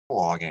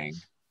Logging.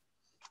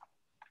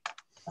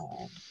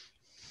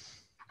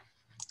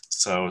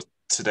 So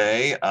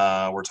today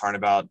we're talking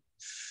about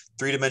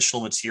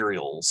three-dimensional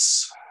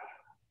materials.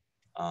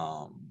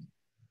 So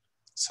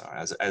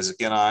as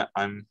again,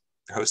 I'm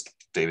your host,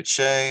 David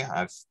Shay.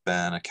 I've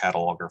been a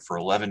cataloger for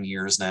 11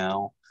 years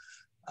now,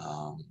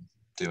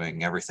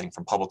 doing everything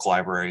from public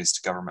libraries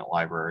to government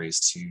libraries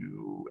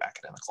to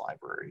academic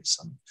libraries.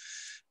 And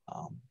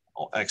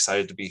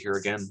excited to be here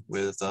again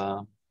with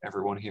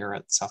everyone here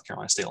at South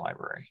Carolina State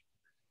Library.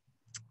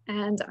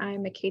 And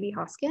I'm Katie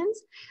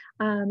Hoskins,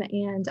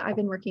 and I've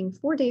been working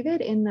for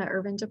David in the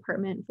Urban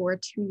Department for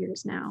 2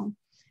 years now.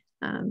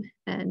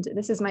 And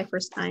this is my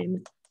first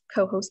time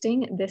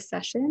co-hosting this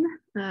session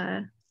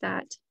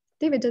that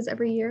David does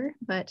every year.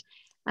 But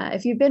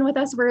if you've been with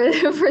us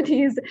for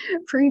these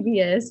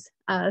previous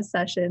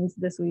sessions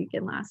this week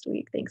and last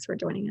week, thanks for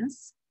joining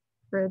us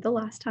for the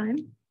last time.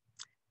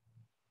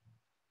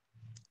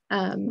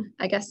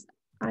 I guess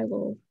I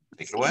will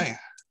take it away.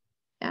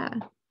 Yeah.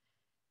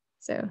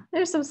 So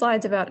there's some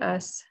slides about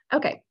us.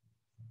 Okay.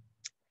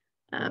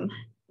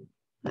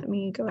 Let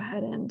me go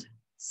ahead and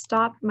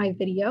stop my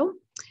video,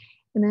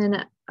 and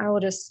then I will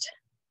just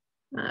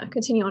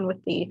continue on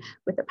with the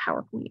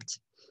PowerPoint.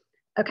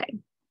 Okay.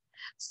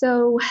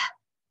 So,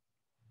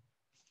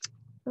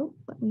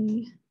 let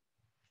me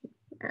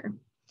here.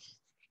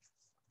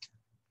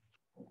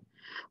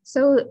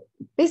 So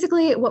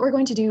basically what we're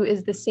going to do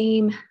is the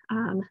same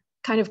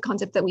kind of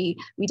concept that we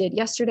did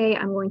yesterday.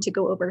 I'm going to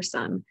go over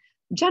some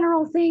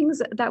general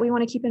things that we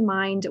want to keep in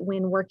mind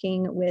when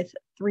working with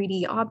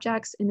 3D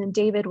objects, and then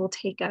David will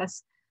take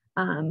us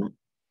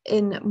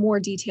in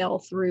more detail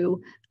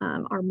through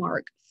our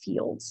MARC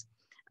fields.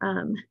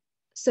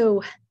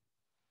 So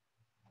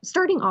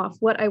starting off,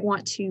 what I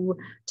want to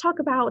talk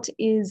about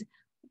is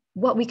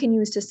what we can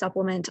use to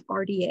supplement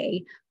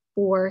RDA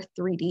for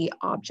 3D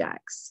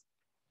objects.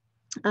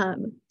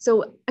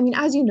 So, I mean,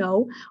 as you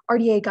know,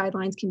 RDA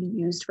guidelines can be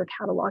used for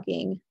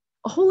cataloging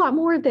a whole lot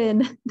more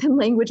than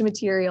language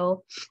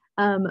material,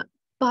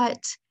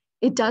 but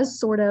it does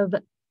sort of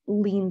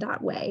lean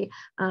that way,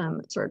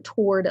 sort of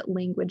toward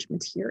language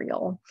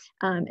material.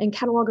 And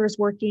catalogers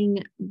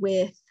working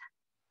with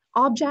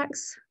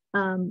objects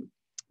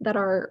that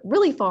are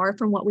really far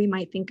from what we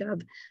might think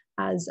of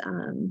as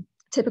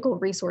typical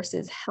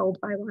resources held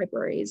by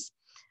libraries.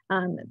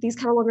 These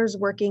catalogers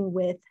working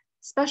with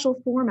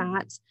special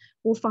formats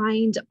will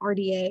find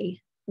RDA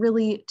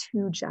really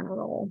too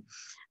general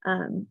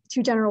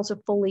to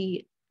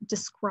fully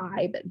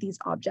describe these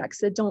objects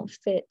that don't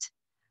fit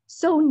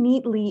so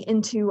neatly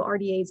into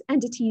RDA's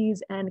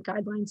entities and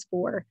guidelines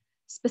for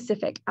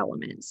specific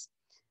elements.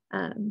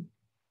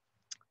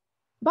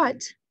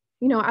 But,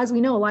 you know, as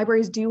we know,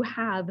 libraries do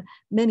have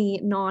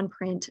many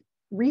non-print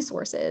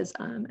resources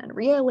and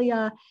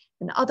realia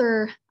and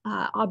other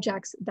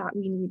objects that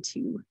we need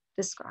to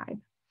describe.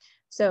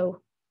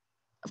 So,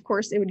 of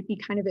course, it would be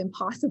kind of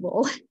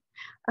impossible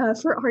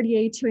for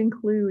RDA to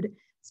include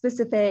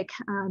specific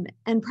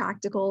and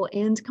practical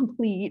and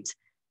complete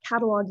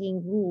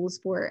cataloging rules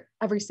for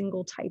every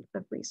single type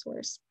of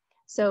resource.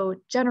 So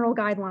general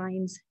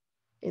guidelines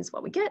is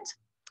what we get.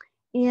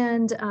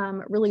 And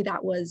really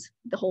that was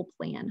the whole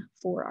plan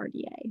for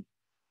RDA.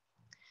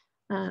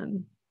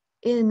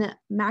 In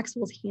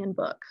Maxwell's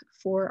handbook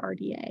for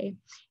RDA,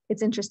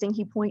 it's interesting,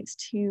 he points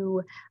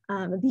to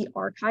the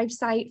archive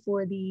site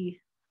for the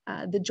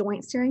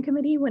Joint Steering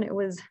Committee when it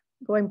was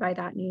going by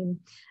that name,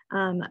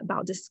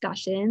 about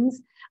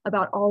discussions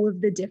about all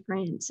of the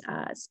different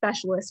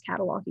specialist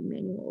cataloging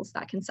manuals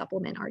that can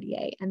supplement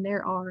RDA. And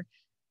there are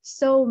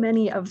so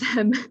many of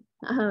them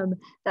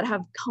that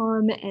have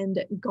come and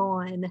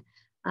gone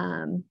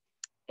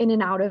in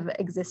and out of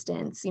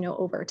existence, you know,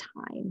 over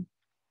time.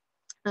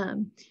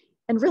 And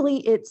really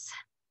it's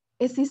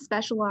these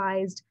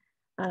specialized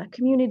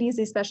communities,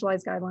 these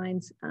specialized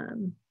guidelines,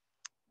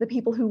 the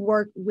people who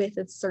work with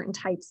certain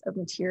types of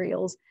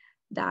materials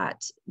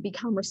that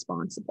become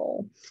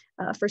responsible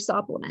for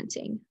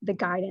supplementing the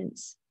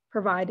guidance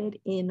provided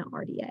in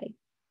RDA.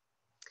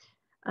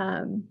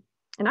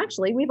 And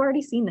actually, we've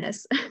already seen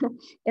this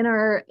in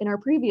our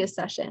previous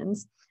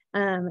sessions.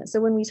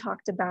 So when we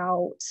talked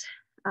about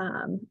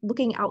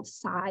looking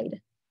outside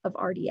of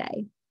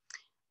RDA,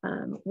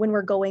 when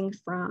we're going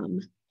from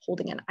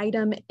holding an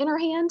item in our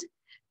hand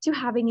to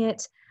having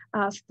it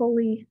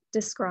fully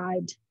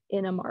described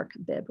in a MARC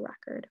bib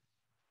record.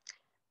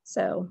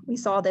 So we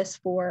saw this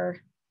for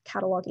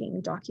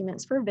cataloging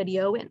documents for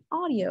video and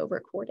audio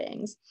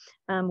recordings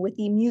with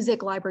the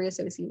Music Library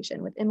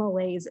Association, with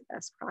MLA's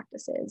best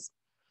practices.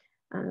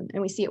 And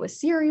we see it with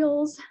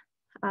serials,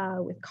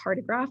 with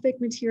cartographic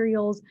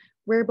materials,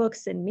 rare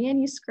books and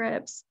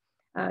manuscripts,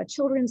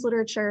 children's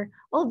literature.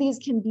 All of these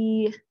can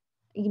be,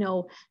 you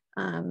know,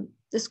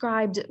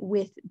 described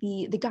with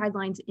the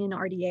guidelines in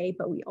RDA,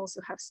 but we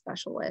also have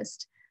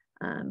specialist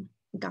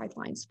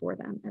guidelines for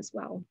them as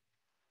well.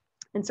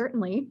 And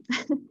certainly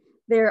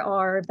there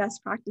are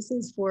best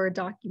practices for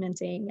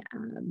documenting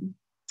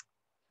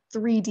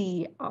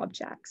 3D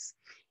objects.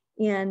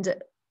 And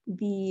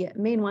the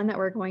main one that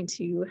we're going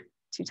to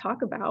to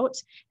talk about,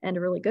 and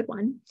a really good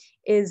one,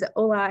 is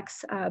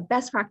OLAC's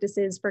best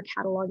practices for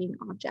cataloging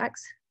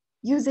objects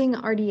using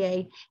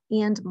RDA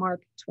and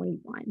MARC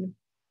 21.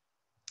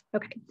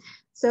 Okay,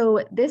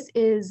 so this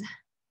is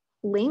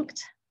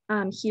linked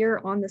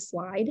here on the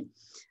slide.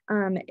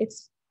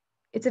 It's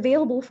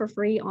available for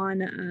free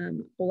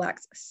on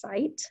OLAC's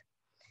site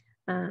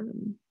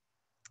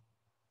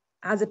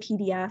as a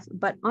PDF,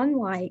 but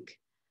unlike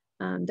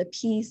the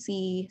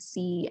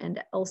PCC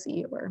and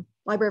LC, or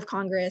Library of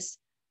Congress,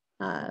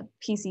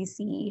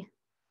 PCC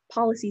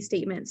policy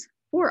statements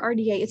for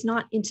RDA, it's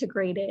not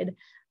integrated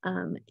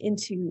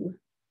into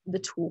the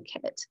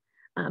toolkit,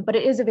 but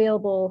it is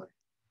available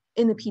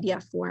in the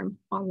PDF form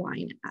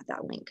online at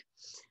that link.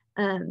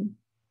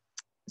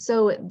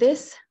 So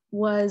this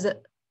was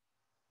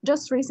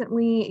just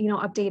recently,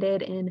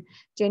 updated in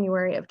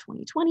January of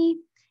 2020,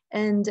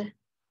 and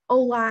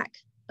OLAC,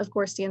 of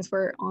course, stands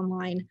for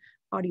Online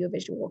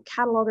Audiovisual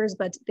Catalogers,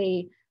 but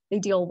they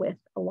deal with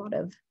a lot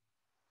of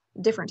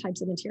different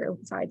types of material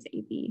besides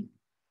AV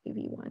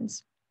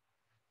ones.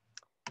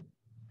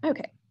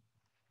 Okay,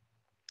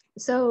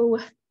 so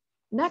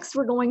next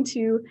we're going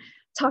to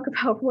talk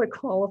about what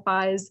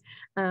qualifies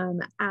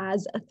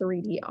as a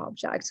 3D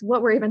object,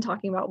 what we're even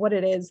talking about, what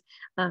it is.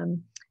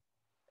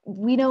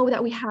 We know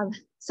that we have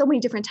so many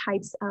different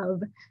types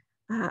of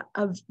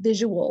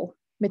visual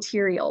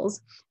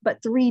materials,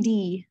 but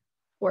 3D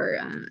or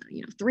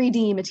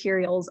 3D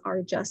materials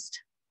are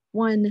just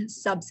one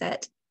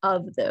subset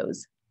of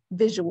those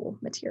visual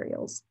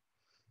materials.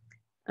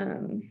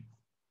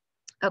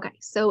 Okay,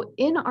 so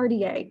in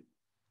RDA,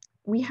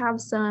 we have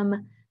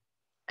some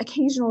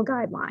occasional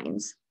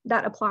guidelines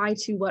that apply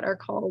to what are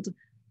called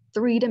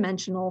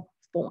three-dimensional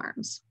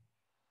forms.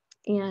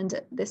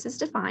 And this is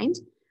defined,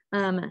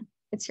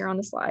 it's here on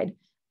the slide,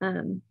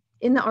 in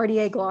the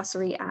RDA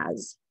glossary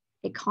as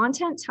a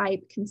content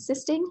type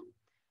consisting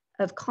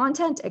of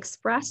content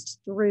expressed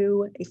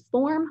through a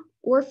form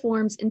or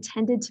forms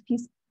intended to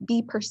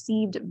be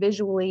perceived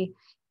visually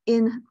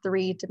in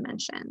 3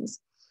 dimensions.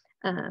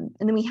 And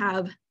then we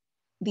have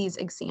these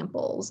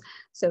examples.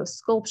 So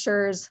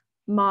sculptures,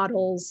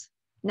 models,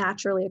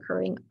 naturally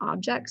occurring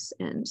objects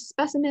and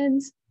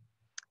specimens,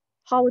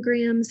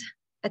 holograms,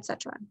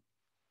 etc.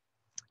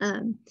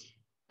 And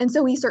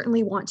so we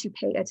certainly want to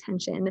pay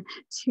attention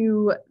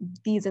to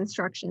these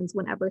instructions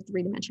whenever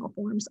 3-dimensional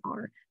forms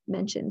are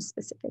mentioned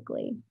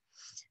specifically.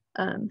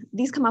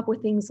 These come up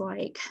with things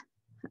like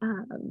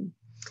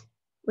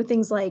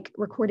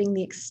recording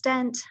the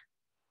extent,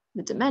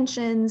 the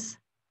dimensions,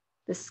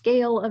 the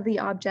scale of the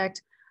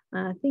object,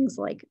 things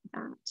like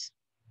that.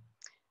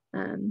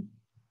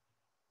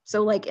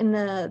 So like in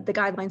the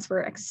guidelines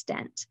for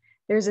extent,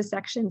 there's a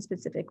section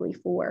specifically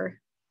for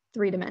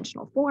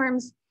 3-dimensional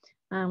forms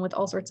with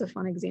all sorts of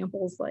fun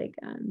examples, like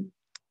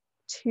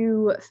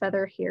 2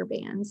 feather hair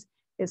bands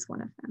is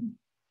one of them.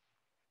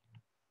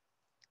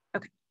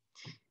 Okay,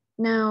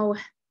 now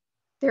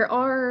there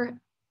are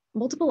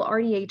multiple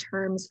RDA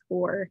terms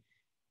for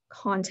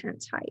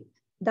content type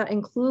that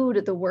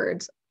include the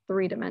words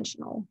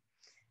 3-dimensional,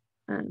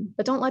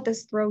 but don't let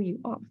this throw you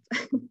off.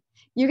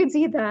 You can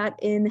see that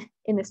in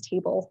this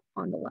table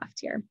on the left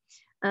here.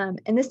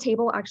 And this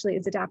table actually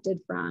is adapted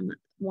from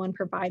one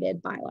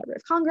provided by Library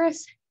of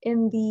Congress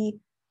in the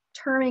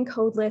term and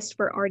code list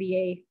for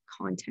RDA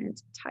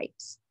content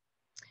types.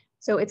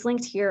 So it's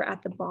linked here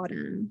at the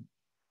bottom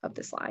of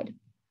the slide.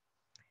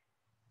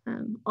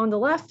 On the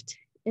left,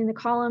 in the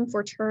column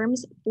for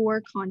terms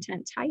for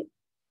content type,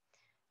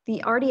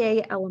 the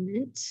RDA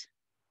element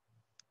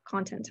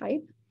content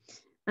type,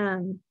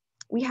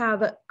 we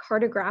have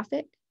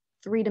cartographic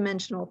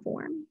 3-dimensional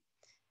form,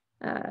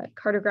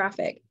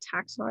 cartographic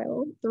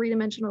tactile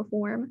 3-dimensional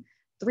form,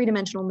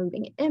 3-dimensional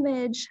moving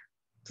image,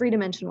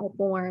 3-dimensional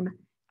form,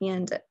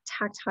 and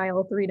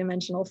tactile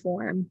 3-dimensional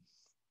form.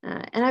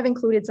 And I've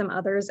included some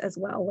others as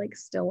well, like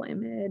still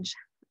image,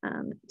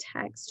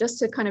 text, just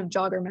to kind of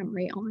jog our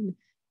memory on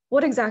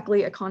what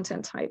exactly a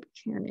content type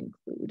can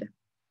include.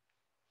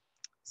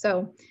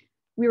 So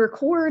we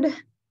record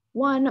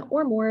one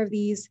or more of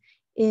these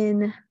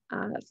in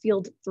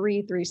field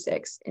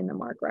 336 in the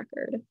MARC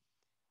record.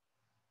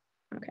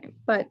 Okay,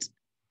 but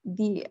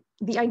the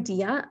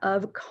idea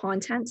of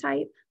content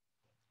type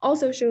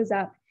also shows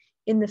up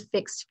in the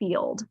fixed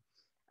field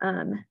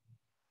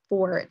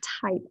for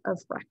type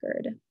of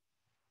record,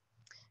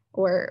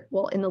 or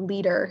well, in the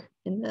leader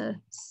in the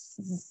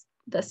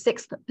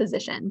 6th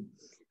position.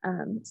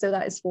 So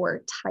that is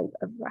for type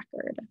of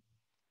record.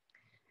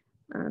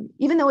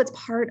 Even though it's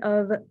part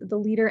of the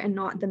leader and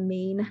not the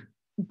main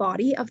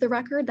body of the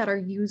record that our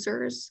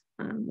users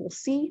will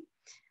see,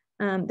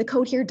 the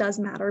code here does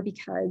matter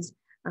because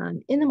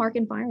in the MARC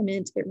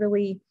environment, it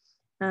really,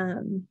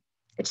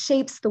 it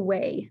shapes the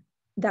way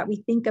that we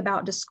think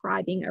about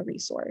describing a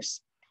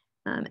resource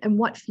and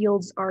what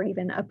fields are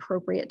even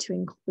appropriate to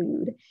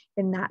include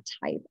in that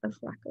type of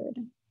record.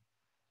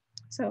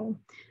 So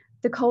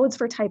the codes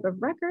for type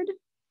of record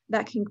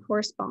that can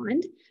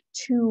correspond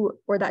to,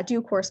 or that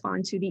do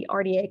correspond to the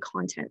RDA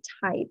content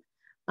type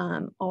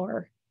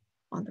are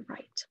on the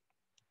right.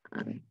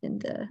 in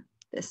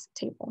this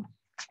table.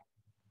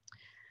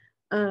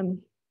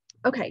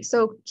 Okay,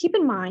 so keep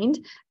in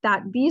mind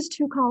that these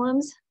two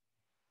columns,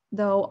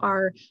 though,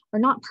 are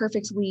not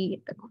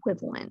perfectly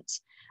equivalent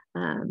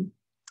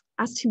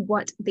as to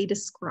what they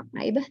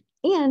describe.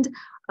 And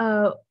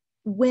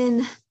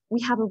when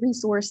we have a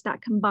resource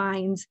that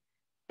combines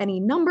any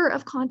number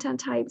of content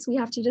types, we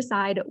have to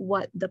decide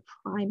what the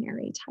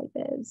primary type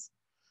is.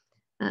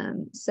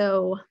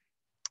 So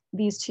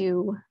these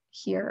two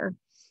here,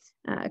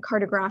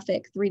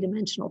 cartographic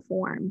three-dimensional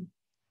form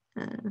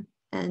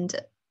and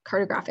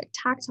cartographic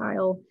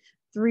tactile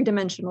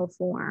three-dimensional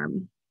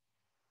form.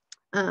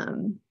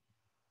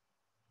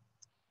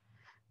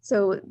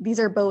 So these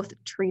are both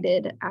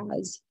treated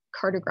as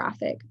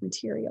cartographic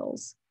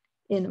materials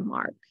in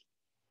MARC.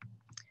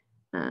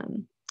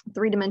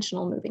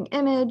 Three-dimensional moving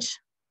image,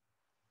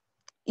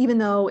 even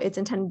though it's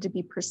intended to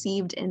be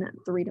perceived in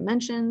 3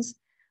 dimensions,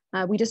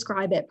 we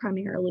describe it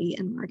primarily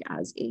in MARC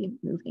as a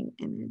moving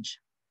image.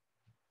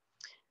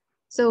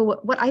 So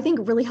what I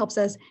think really helps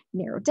us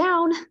narrow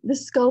down the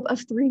scope of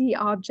 3D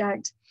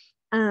object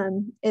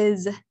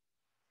is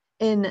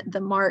in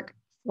the MARC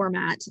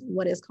format,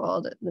 what is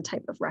called the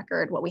type of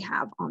record, what we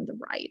have on the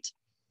right.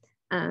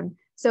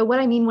 So what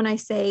I mean when I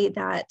say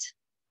that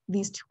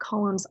these two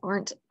columns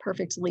aren't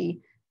perfectly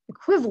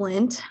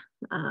equivalent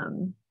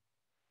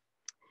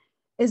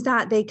is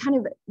that they kind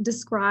of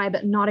describe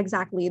not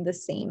exactly the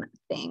same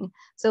thing.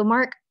 So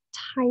MARC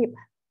type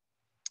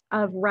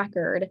of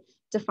record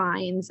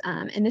defines,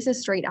 and this is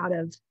straight out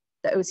of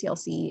the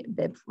OCLC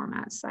bib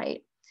format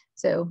site.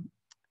 So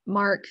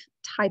MARC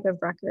type of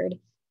record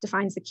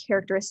defines the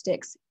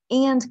characteristics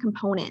and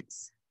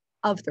components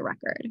of the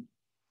record.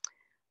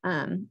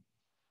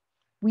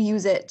 We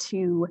use it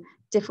to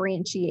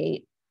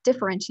differentiate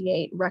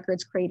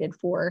records created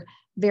for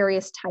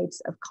various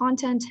types of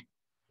content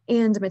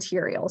and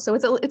material. So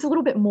it's a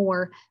little bit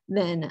more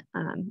than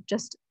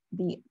just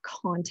the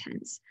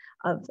contents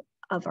of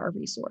our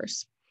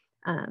resource.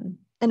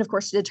 And of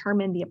course, to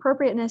determine the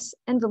appropriateness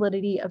and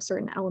validity of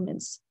certain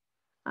elements,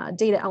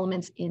 data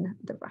elements in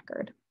the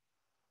record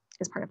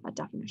is part of that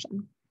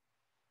definition.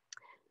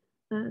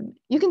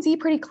 You can see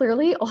pretty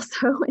clearly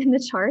also in the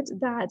chart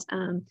that,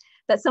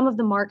 that some of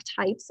the MARC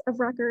types of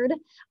record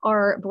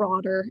are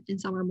broader and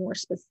some are more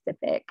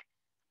specific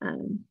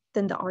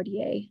than the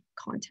RDA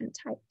content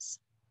types.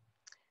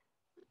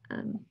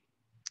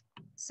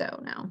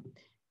 So now,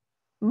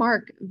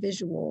 MARC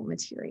visual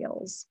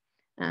materials,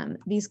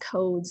 these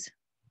codes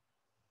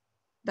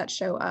that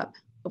show up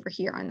over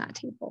here on that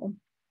table.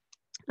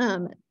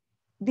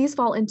 These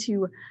fall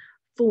into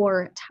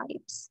 4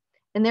 types,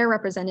 and they're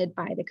represented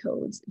by the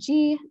codes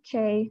G,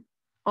 K,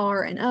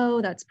 R, and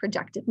O. That's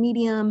projected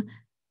medium,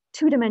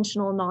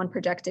 2-dimensional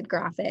non-projected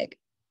graphic,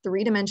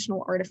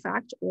 3-dimensional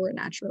artifact or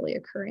naturally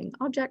occurring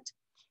object,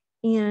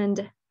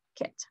 and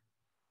KIT.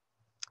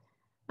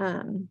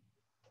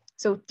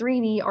 So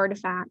 3D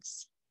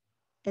artifacts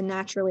and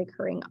naturally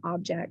occurring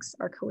objects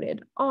are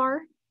coded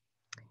R,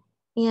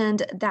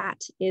 and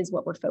that is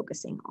what we're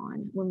focusing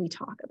on when we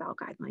talk about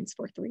guidelines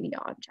for 3D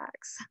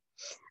objects.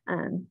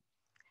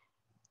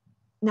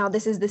 Now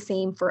this is the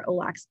same for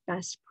OLAC's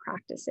best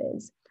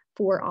practices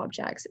for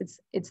objects.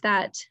 It's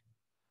that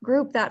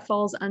group that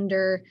falls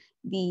under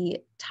the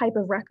type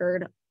of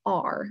record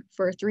R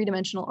for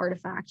 3-dimensional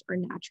artifact or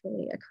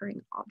naturally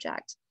occurring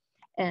object.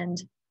 And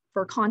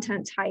for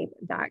content type,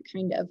 that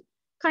kind of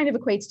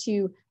equates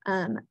to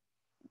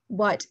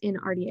what in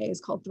RDA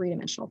is called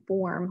 3-dimensional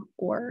form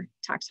or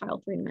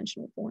tactile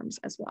 3-dimensional forms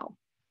as well.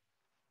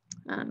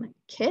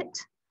 KIT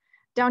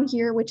down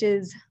here, which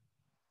is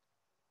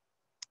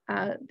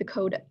the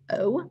code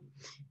O,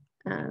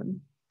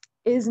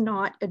 is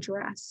not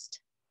addressed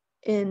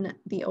in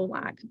the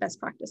OLAC best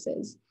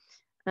practices,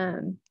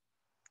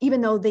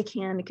 even though they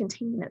can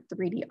contain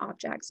 3D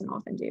objects and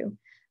often do.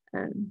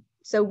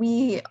 So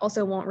we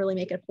also won't really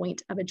make a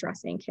point of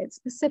addressing KIT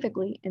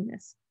specifically in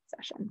this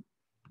session.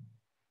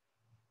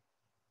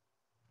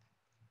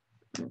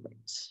 All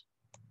right.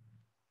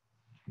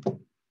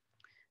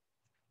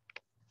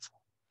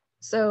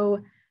 So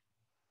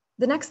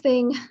the next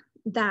thing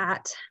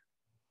that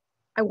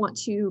I want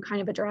to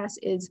kind of address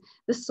is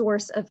the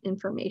source of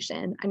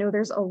information. I know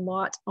there's a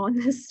lot on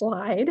this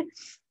slide,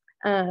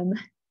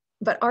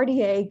 but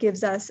RDA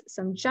gives us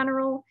some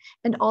general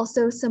and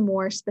also some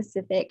more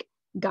specific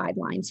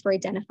guidelines for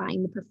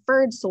identifying the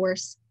preferred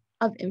source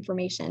of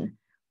information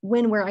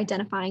when we're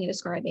identifying and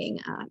describing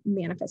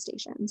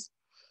manifestations.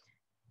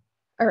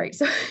 All right,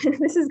 so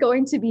this is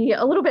going to be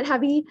a little bit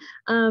heavy,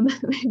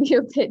 maybe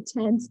a bit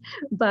tense,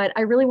 but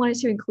I really wanted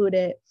to include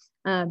it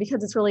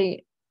because it's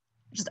really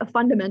just a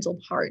fundamental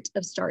part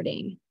of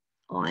starting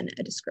on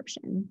a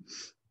description.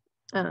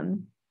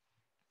 And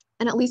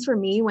at least for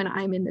me, when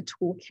I'm in the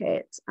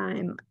toolkit,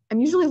 I'm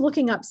usually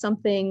looking up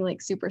something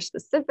like super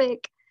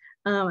specific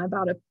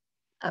about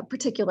a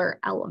particular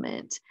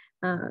element.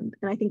 And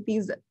I think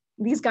these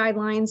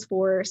guidelines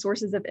for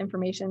sources of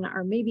information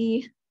are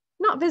maybe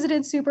not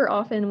visited super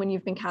often when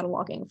you've been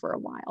cataloging for a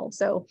while.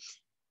 So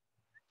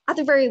at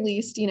the very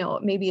least,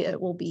 maybe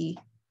it will be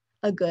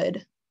a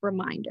good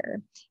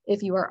reminder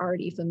if you are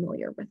already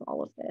familiar with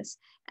all of this.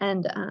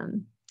 And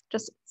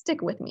just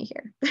stick with me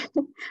here.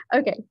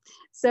 Okay,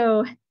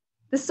 so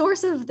the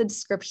source of the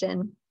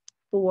description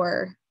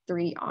for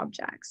 3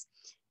 objects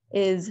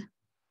is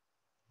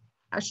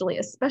actually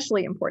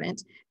especially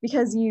important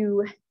because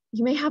you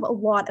may have a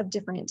lot of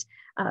different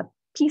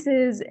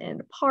pieces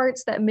and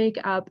parts that make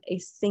up a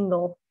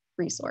single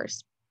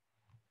resource.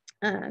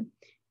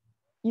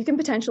 You can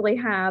potentially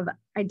have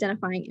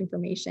identifying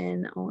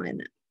information on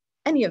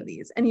any of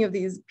these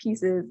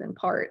pieces and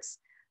parts,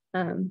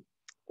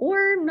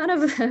 or none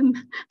of them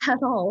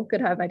at all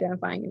could have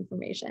identifying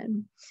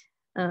information.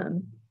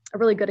 A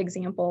really good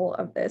example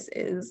of this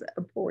is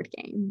a board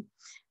game.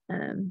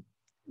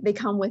 They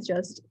come with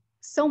just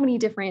so many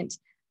different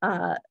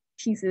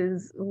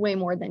pieces, way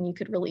more than you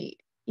could really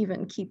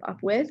even keep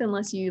up with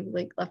unless you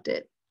like left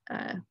it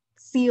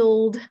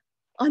sealed,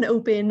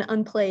 unopened,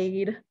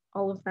 unplayed,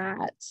 all of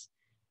that.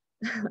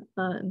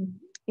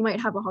 You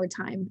might have a hard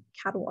time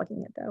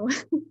cataloging it though.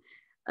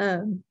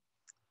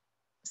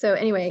 So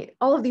anyway,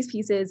 all of these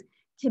pieces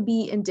can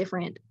be in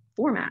different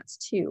formats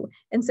too.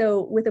 And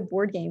so with a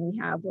board game, we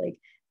have like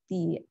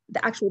the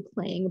actual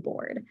playing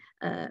board,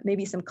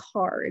 maybe some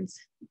cards,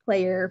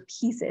 player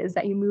pieces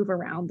that you move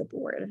around the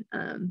board,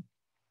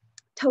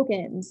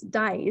 tokens,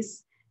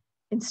 dice,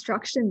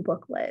 instruction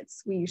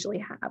booklets we usually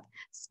have,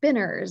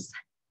 spinners,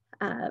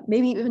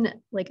 maybe even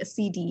like a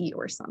CD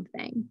or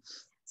something.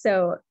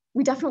 So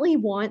we definitely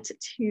want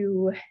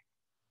to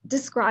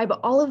describe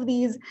all of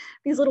these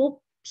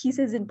little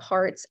pieces and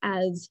parts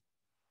as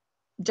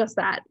just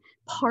that,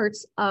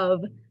 parts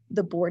of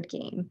the board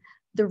game,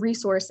 the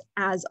resource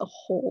as a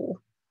whole.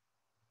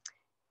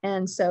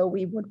 And so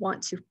we would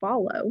want to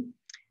follow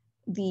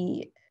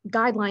the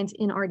guidelines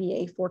in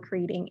RDA for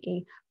creating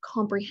a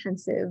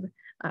comprehensive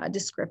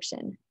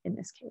description in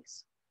this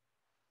case.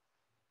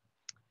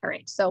 All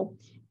right, so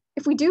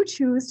if we do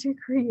choose to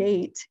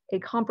create a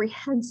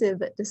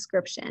comprehensive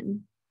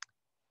description,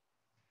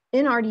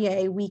 in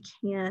RDA, we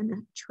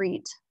can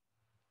treat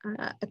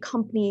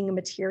accompanying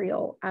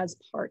material as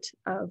part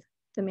of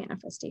the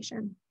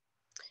manifestation.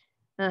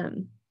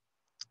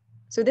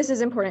 So this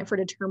is important for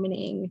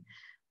determining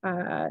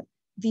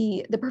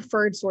the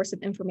preferred source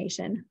of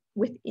information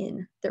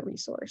within the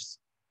resource.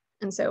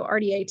 And so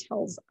RDA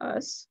tells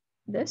us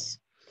this,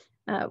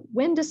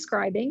 when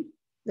describing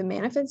the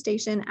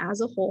manifestation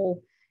as a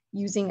whole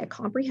using a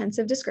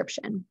comprehensive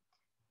description,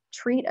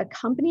 treat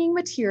accompanying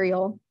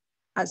material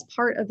as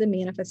part of the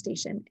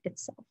manifestation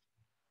itself.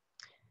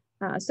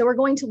 So we're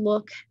going to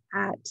look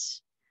at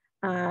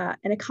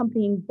an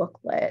accompanying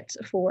booklet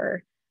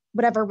for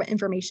whatever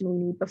information we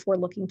need before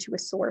looking to a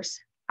source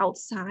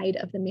outside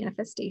of the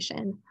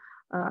manifestation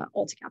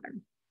altogether.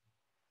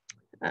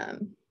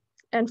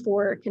 And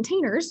for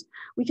containers,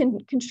 we can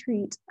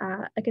treat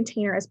a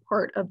container as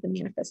part of the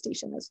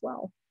manifestation as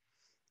well.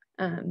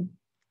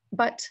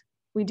 But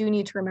we do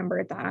need to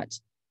remember that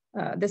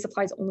this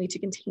applies only to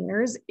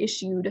containers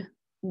issued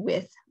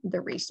with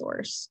the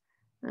resource.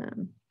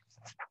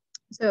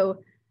 So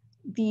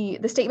the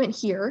statement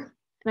here,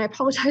 and I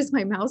apologize,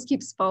 my mouse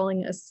keeps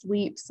falling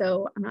asleep,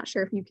 so I'm not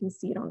sure if you can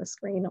see it on the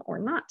screen or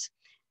not.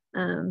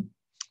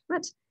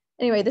 But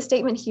anyway, the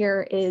statement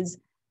here is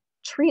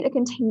treat a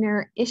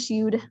container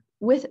issued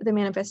with the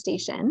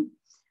manifestation.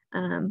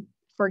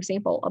 For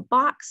example, a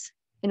box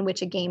in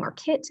which a game or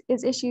kit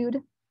is issued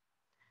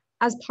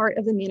as part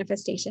of the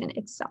manifestation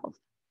itself.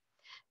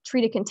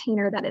 Treat a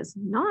container that is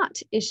not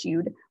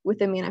issued with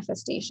the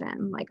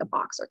manifestation, like a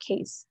box or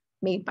case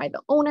made by the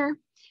owner,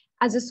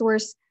 as a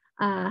source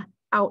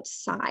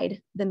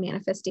outside the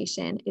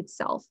manifestation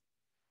itself.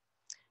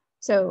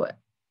 So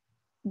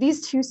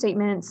these two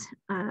statements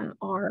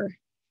are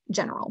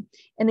general,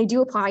 and they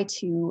do apply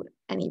to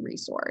any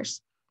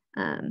resource.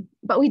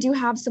 But we do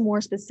have some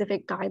more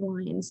specific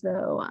guidelines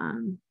though,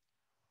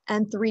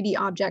 and 3D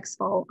objects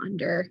fall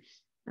under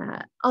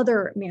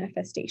other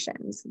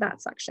manifestations,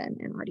 that section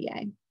in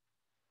RDA.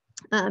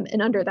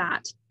 And under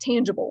that,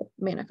 tangible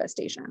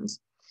manifestations.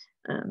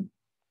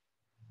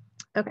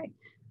 Okay,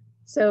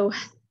 so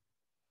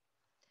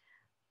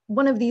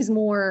one of these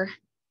more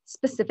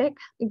specific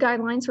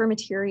guidelines for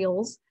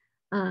materials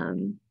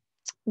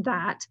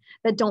that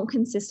don't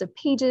consist of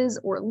pages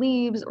or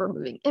leaves or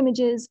moving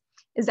images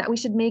is that we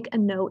should make a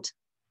note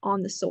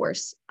on the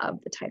source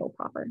of the title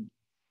proper.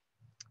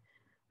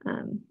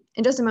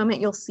 In just a moment,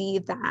 you'll see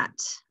that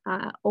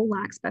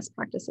OLAC's best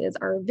practices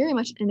are very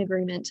much in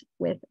agreement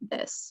with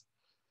this.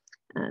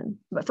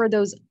 But for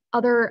those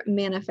other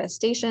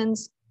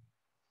manifestations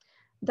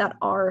that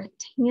are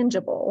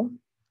tangible,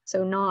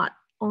 so not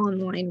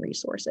online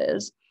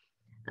resources,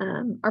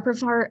 our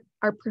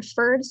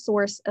preferred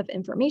source of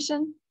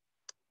information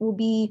will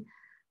be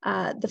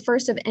the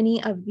first of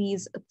any of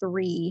these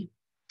 3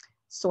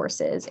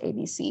 sources,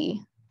 ABC,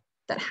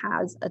 that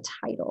has a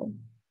title.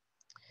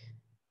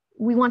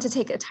 We want to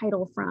take a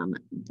title from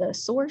the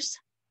source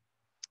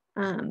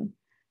and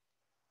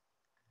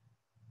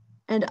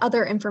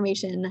other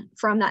information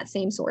from that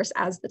same source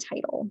as the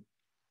title.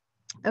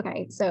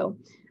 Okay, so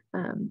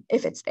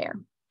if it's there.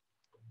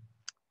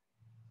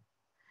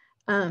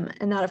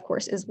 And that, of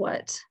course, is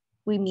what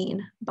we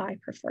mean by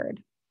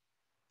preferred.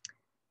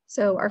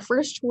 So our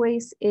first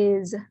choice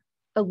is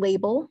a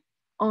label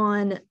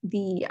on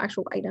the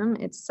actual item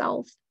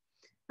itself.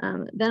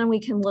 Then we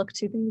can look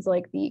to things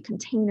like the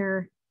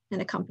container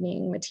and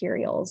accompanying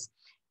materials,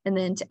 and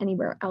then to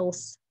anywhere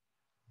else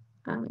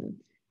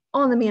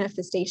on the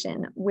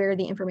manifestation where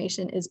the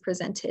information is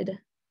presented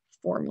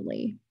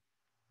formally.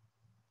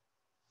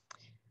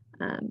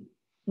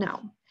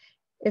 Now,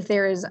 if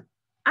there is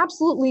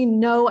absolutely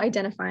no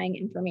identifying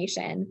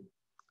information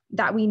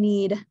that we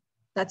need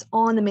that's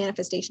on the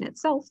manifestation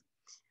itself,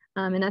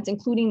 and that's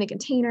including the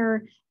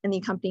container and the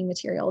accompanying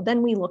material,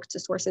 then we look to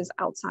sources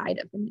outside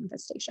of the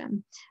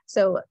manifestation.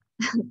 So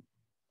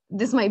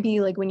this might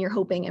be like when you're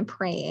hoping and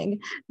praying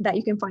that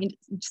you can find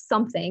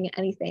something,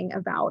 anything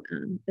about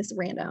this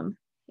random,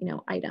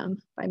 item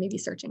by maybe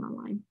searching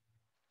online.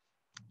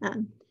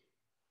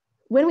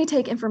 When we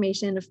take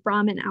information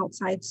from an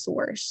outside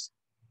source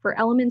for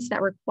elements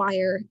that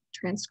require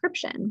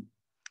transcription,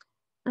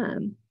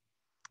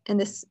 and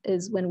this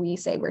is when we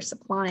say we're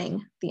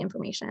supplying the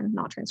information,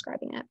 not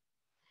transcribing it.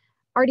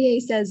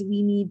 RDA says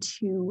we need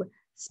to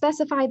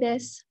specify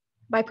this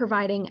by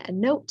providing a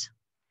note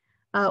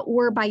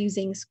or by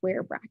using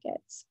square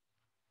brackets.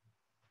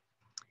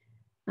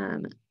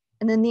 And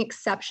then the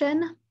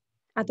exception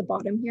at the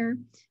bottom here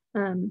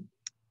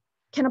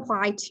can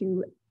apply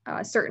to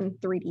certain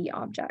 3D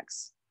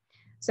objects.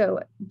 So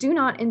do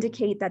not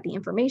indicate that the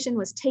information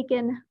was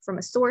taken from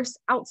a source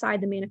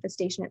outside the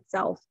manifestation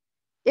itself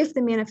if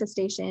the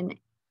manifestation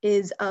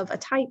is of a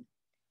type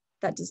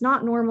that does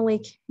not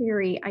normally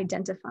carry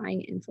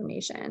identifying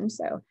information.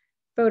 So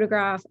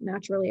photograph,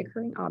 naturally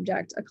occurring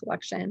object, a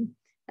collection,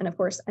 and of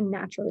course, a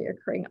naturally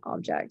occurring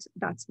object,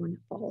 that's when it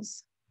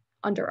falls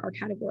under our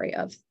category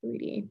of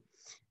 3D.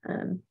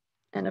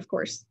 And of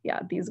course,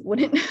 yeah, these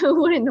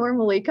wouldn't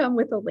normally come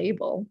with a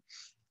label.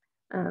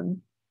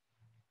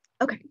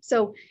 Okay,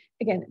 so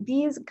again,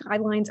 these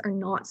guidelines are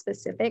not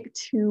specific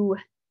to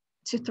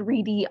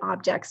 3D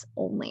objects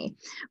only,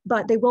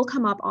 but they will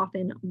come up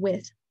often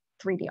with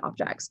 3D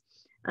objects.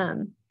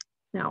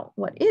 Now,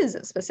 what is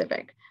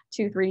specific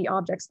to 3D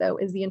objects, though,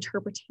 is the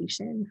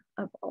interpretation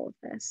of all of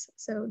this.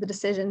 So the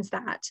decisions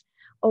that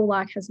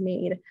OLAC has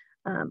made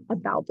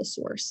about the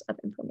source of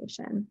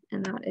information,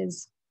 and that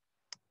is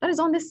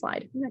on this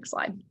slide. Next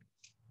slide.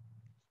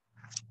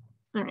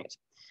 All right.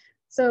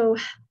 So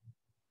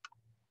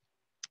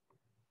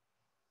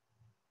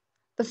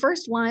the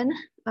first one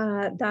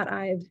that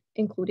I've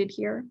included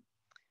here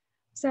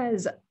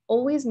says,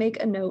 always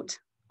make a note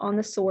on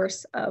the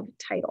source of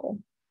title.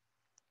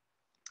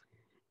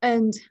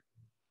 And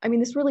I mean,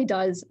 this really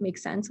does make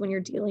sense when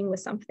you're dealing with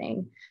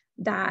something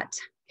that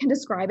can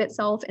describe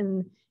itself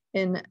in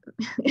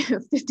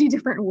 50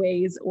 different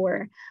ways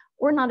or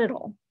not at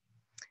all.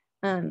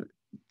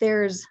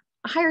 There's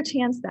a higher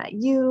chance that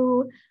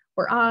you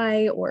or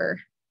I or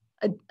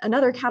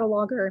another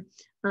cataloger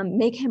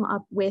may come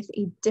up with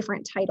a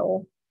different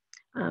title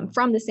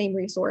from the same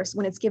resource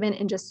when it's given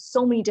in just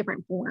so many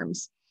different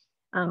forms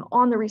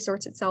on the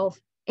resource itself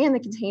and the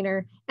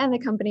container and the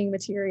accompanying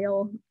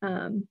material,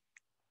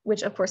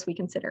 which of course we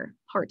consider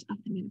part of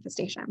the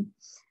manifestation.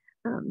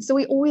 So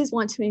we always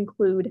want to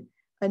include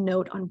a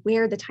note on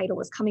where the title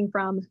is coming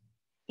from,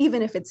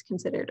 even if it's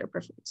considered a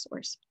preferred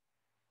source.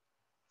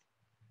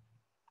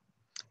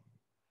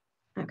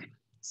 Okay,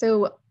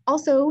 so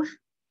also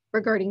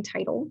regarding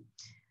title,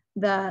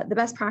 the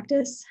best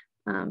practice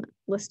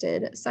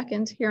listed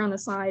second here on the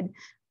slide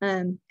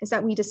is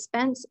that we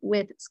dispense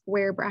with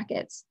square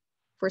brackets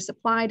for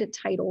supplied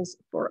titles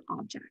for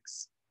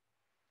objects.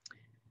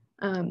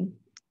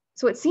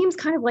 So it seems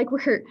kind of like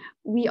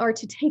we are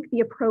to take the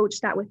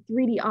approach that with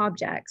 3D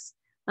objects,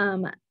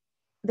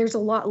 there's a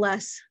lot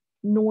less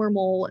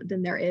normal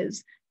than there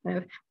is kind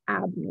of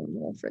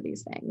abnormal for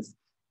these things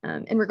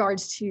in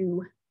regards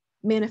to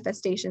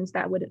manifestations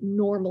that would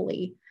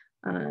normally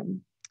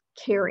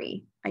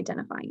carry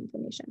identifying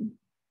information,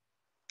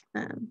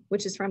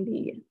 which is from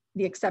the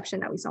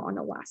exception that we saw on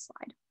the last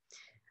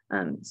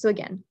slide. So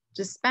again,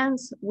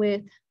 dispense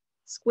with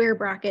square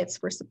brackets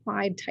for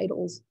supplied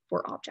titles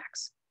for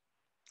objects.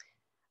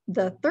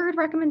 The third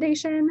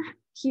recommendation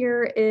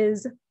here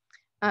is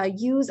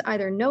use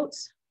either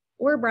notes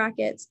or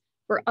brackets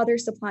for other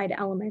supplied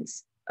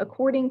elements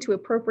according to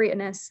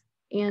appropriateness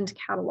and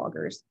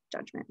cataloger's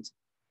judgment.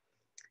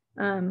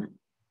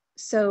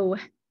 So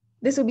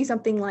this would be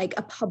something like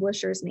a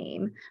publisher's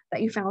name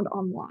that you found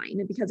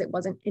online because it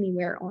wasn't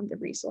anywhere on the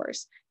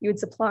resource. You would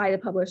supply the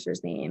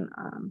publisher's name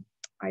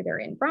either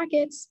in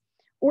brackets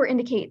or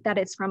indicate that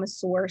it's from a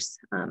source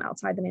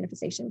outside the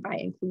manifestation by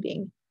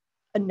including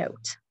a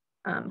note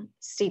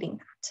stating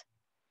that.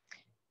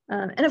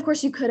 And of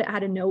course, you could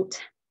add a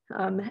note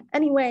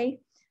anyway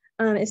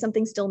if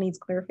something still needs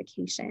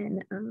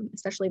clarification,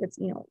 especially if it's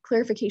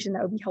clarification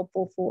that would be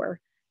helpful for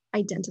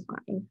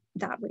identifying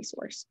that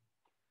resource.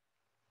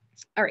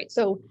 All right,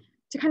 so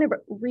to kind of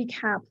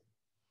recap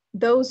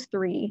those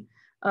three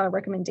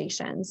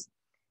recommendations,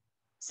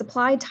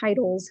 supplied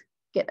titles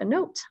get a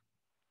note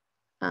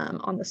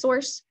on the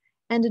source,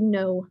 and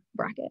no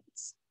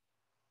brackets.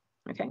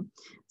 Okay,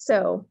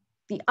 so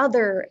the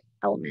other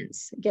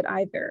elements get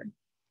either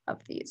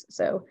of these.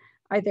 So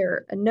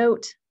either a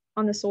note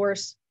on the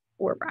source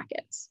or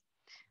brackets.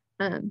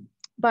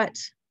 But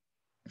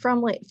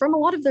from a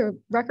lot of the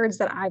records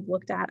that I've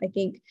looked at, I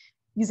think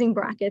using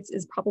brackets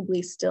is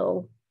probably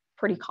still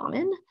pretty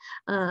common,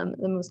 the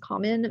most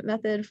common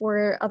method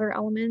for other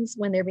elements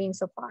when they're being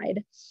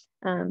supplied.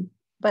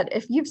 But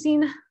if you've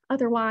seen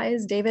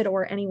otherwise, David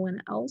or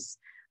anyone else,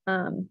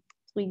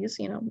 please,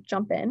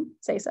 jump in,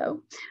 say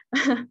so.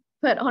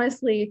 But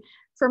honestly,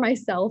 for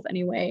myself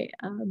anyway,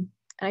 and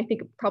I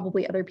think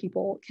probably other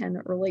people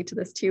can relate to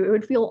this too, it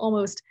would feel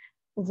almost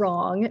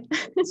wrong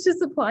to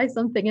supply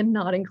something and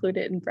not include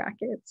it in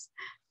brackets.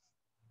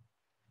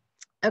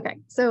 Okay,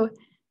 so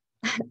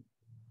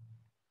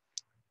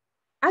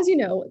as you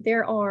know,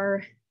 there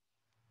are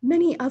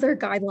many other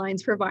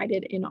guidelines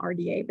provided in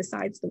RDA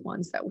besides the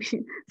ones that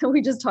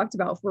we just talked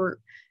about for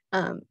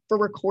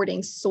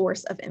recording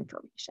source of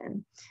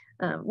information.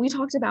 We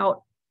talked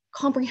about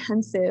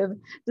comprehensive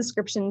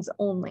descriptions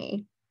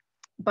only,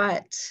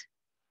 but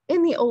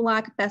in the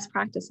OLAC best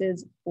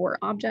practices for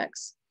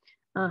objects,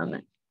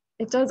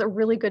 it does a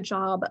really good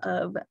job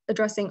of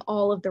addressing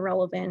all of the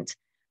relevant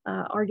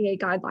RDA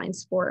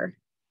guidelines for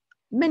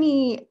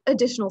many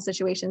additional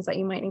situations that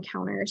you might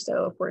encounter.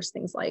 So of course,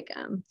 things like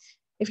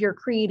if you're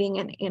creating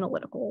an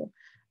analytical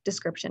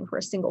description for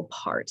a single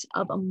part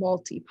of a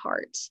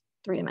multi-part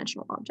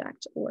three-dimensional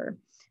object, or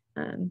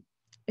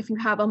if you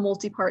have a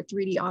multi-part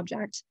 3D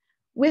object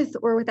with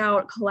or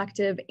without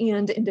collective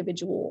and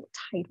individual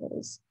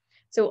titles.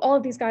 So all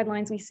of these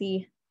guidelines we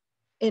see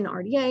in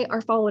RDA are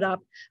followed up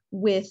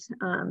with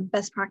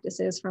best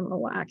practices from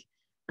OLAC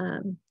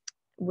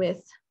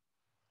with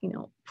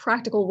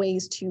practical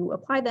ways to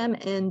apply them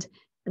and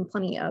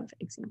plenty of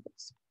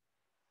examples.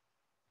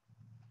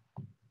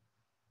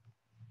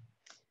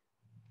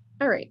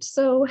 All right,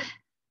 so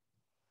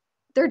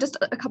there are just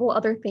a couple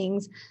other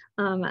things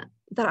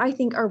that I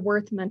think are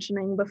worth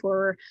mentioning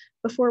before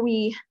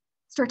we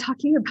start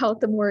talking about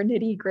the more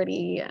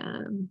nitty-gritty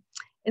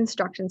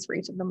instructions for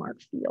each of the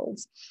MARC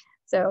fields.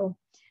 So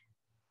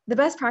the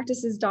best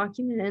practices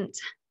document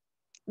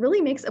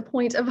really makes a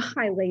point of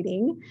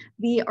highlighting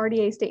the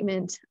RDA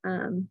statement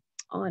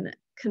on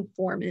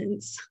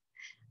conformance.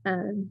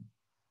 And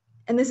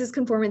this is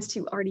conformance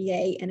to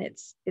RDA and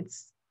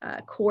its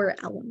core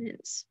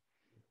elements.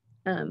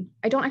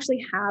 I don't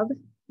actually have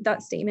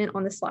that statement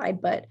on the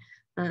slide, but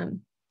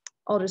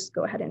I'll just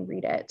go ahead and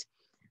read it.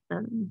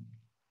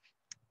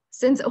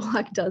 Since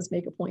OLAC does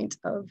make a point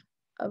of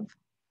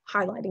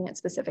highlighting it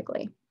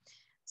specifically.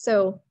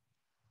 So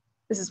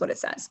this is what it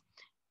says.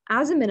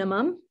 As a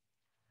minimum,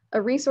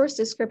 a resource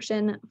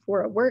description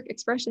for a work,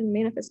 expression,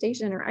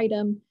 manifestation, or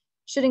item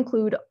should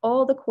include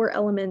all the core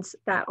elements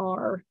that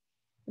are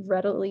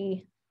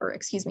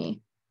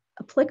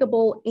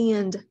applicable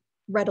and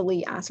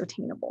readily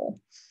ascertainable.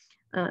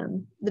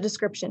 The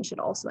description should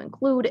also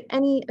include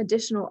any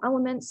additional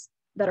elements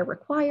that are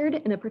required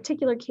in a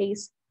particular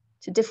case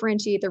to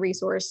differentiate the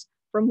resource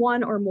from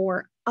one or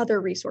more other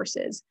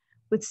resources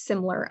with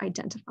similar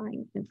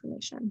identifying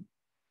information.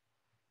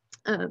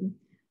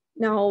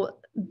 Now,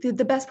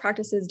 the best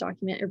practices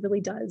document, it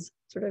really does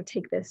sort of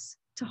take this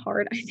to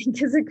heart, I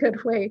think is a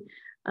good way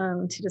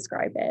to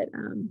describe it.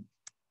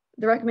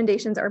 The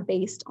recommendations are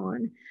based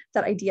on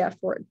that idea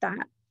for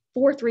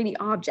 3D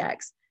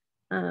objects.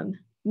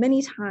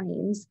 Many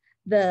times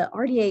the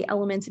RDA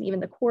elements and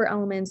even the core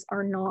elements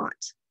are not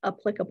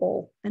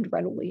applicable and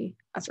readily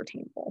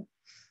ascertainable.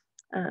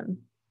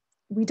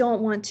 We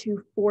don't want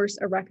to force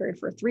a record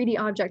for a 3D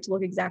object to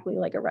look exactly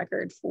like a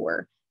record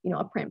for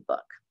a print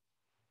book.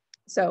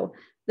 So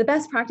the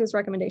best practice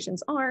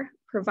recommendations are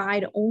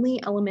provide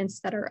only elements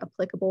that are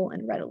applicable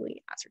and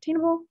readily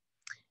ascertainable,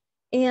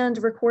 and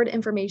record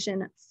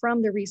information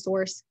from the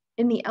resource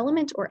in the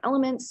element or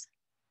elements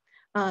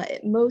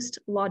it most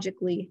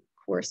logically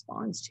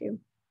corresponds to.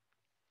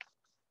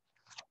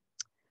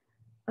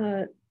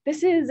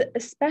 This is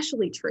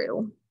especially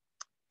true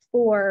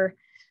for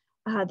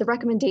the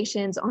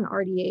recommendations on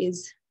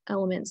RDA's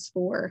elements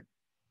for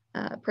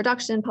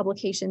production,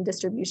 publication,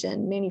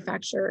 distribution,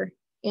 manufacture,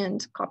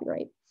 and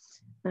copyright.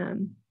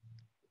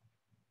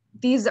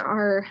 These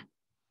are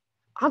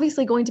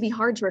obviously going to be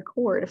hard to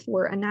record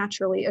for a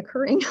naturally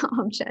occurring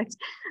object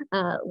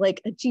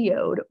like a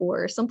geode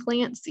or some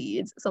plant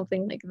seeds,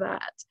 something like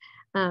that.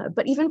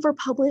 But even for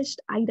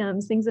published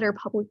items, things that are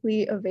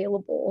publicly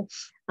available,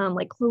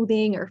 like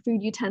clothing or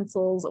food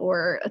utensils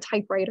or a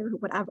typewriter or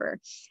whatever,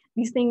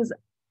 these things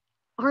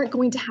aren't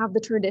going to have the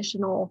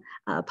traditional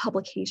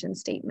publication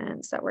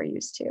statements that we're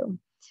used to.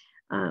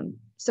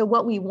 So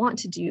what we want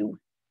to do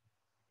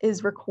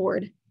is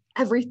record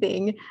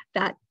everything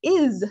that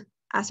is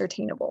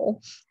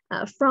ascertainable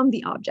from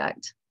the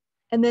object,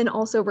 and then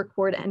also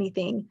record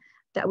anything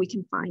that we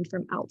can find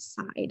from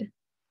outside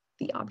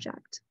the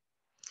object.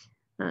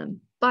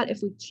 But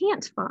if we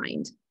can't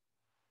find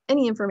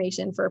any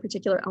information for a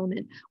particular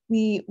element,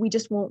 we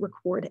just won't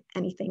record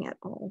anything at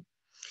all.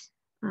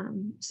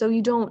 So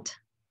you don't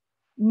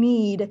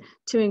need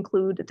to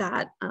include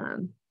that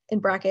in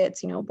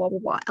brackets, you know, blah, blah,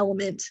 blah,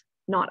 element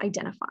not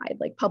identified,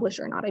 like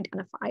publisher not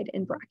identified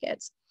in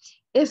brackets,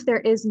 if there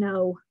is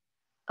no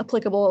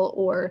applicable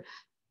or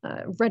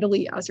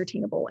readily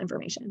ascertainable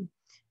information.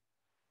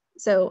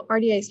 So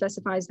RDA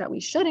specifies that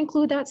we should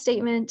include that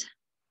statement,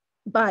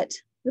 but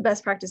the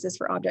best practices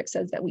for objects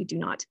says that we do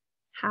not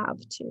have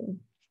to.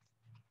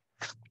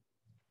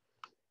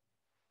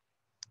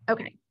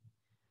 Okay,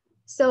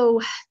 so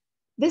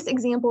this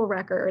example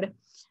record,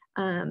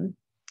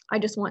 I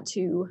just want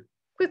to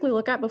quickly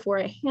look at before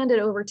I hand it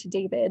over to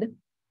David,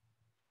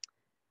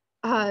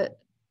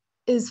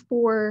 is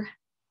for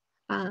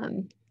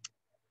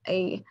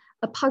a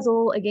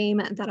puzzle, a game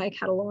that I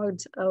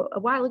cataloged a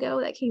while ago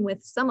that came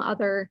with some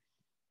other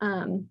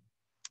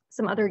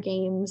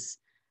games,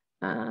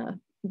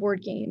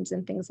 board games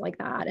and things like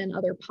that, and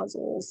other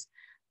puzzles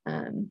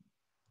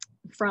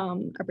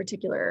from a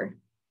particular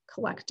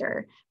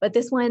collector. But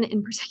this one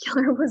in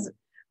particular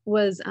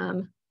was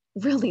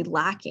really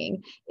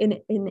lacking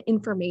in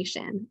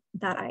information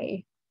that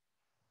I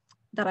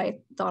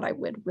thought I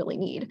would really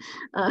need,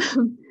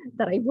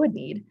 that I would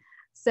need.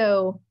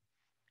 So,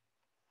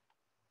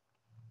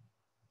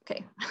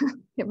 okay,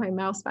 get my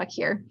mouse back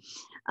here.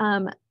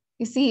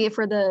 You see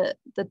for the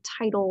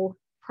title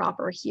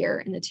proper here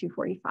in the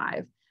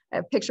 245, I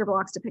have picture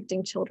blocks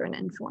depicting children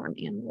and farm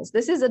animals.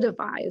 This is a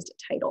devised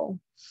title,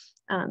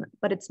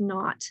 but it's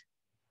not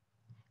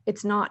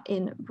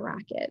in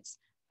brackets.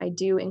 I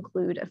do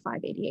include a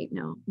 588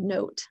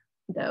 note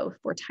though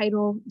for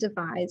title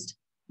devised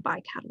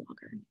by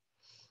cataloger.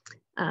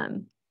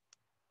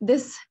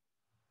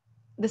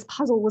 This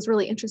puzzle was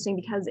really interesting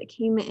because it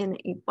came in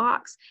a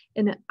box,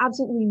 and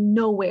absolutely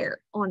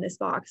nowhere on this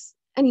box,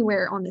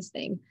 anywhere on this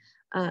thing,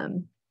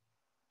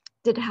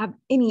 did it have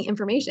any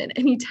information,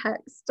 any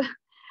text.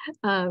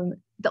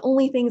 The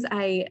only things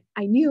I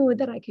knew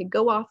that I could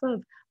go off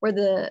of were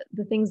the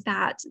things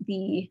that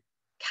the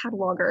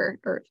cataloger,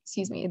 or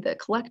excuse me, the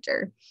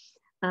collector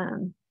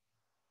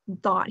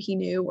thought he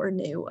knew or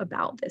knew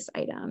about this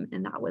item,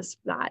 and that was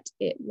that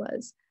it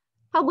was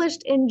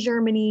published in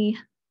Germany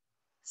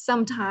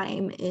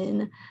sometime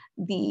in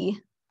the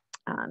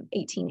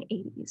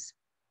 1880s.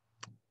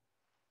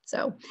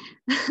 So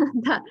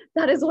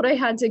that is what I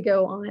had to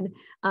go on.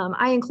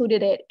 I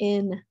included it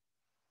in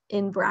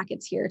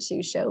brackets here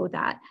to show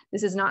that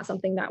this is not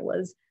something that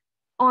was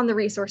on the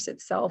resource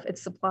itself.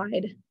 It's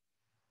supplied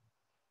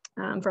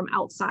from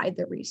outside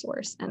the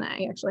resource. And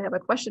I actually have a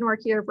question mark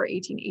here for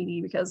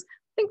 1880 because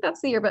I think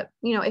that's the year, but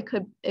you know, it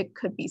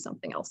could be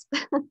something else.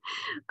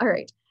 All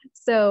right,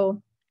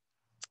 so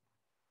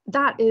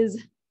that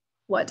is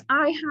what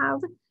I have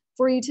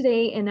for you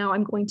today. And now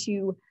I'm going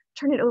to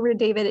turn it over to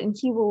David, and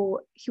he will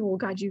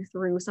guide you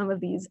through some of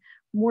these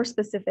more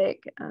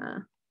specific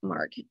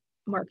MARC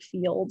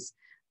fields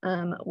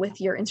with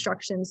your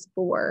instructions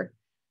for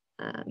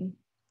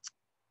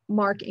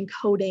MARC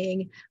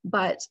encoding,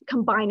 but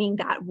combining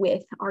that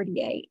with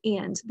RDA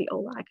and the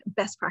OLAC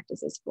best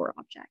practices for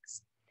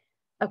objects.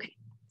 Okay,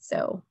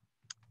 so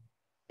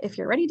if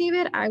you're ready,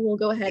 David, I will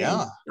go ahead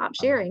and stop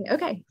sharing.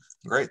 Okay.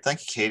 Great, thank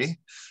you, Katie.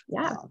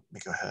 Yeah. Let me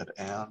go ahead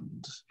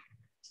and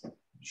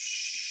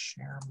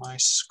share my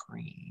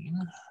screen.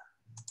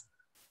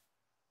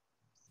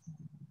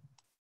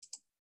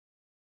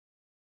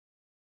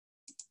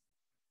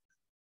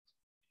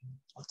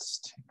 Let's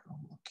take a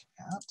look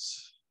at.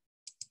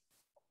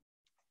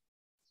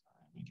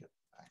 Let me get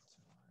back to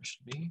where I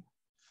should be.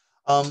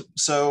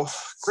 So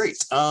great.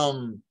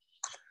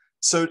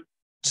 So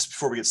just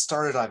before we get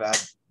started, I've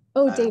added.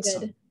 Oh,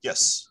 David.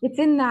 Yes. It's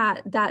in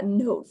that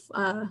note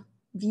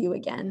view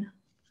again.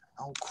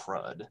 Oh,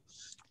 crud.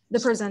 The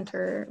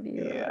presenter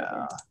view.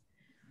 Yeah.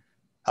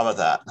 How about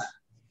that?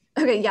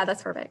 Okay, yeah,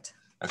 that's perfect.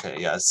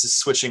 Okay, yeah, it's just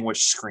switching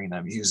which screen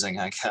I'm using,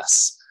 I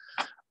guess.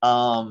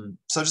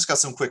 So I just got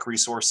some quick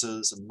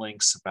resources and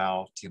links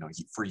about, you know,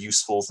 for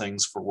useful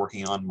things for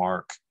working on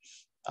MARC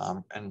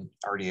and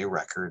RDA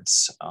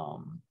records.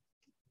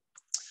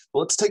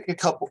 Well, let's take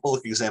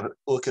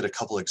look at a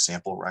couple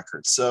example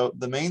records. So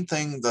the main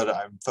thing that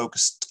I'm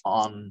focused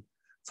on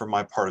for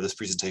my part of this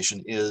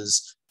presentation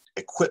is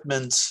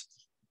equipment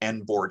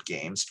and board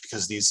games,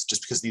 because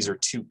these are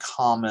two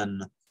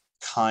common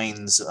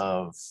kinds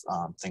of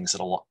things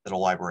that a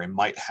library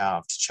might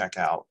have to check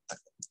out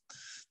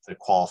that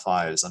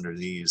qualifies under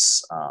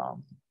these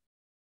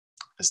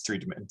as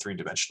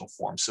three-dimensional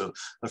form. So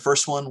the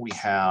first one, we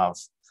have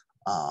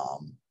a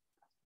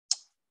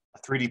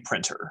 3D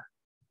printer.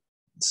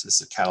 This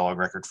is a catalog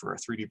record for a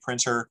 3D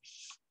printer.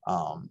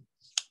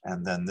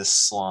 And then this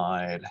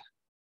slide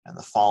and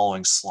the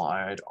following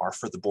slide are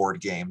for the board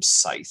game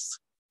Scythe,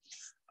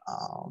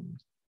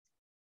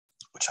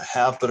 which I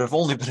have, but I've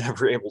only been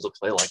ever able to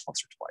play like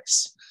once or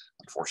twice,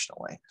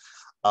 unfortunately.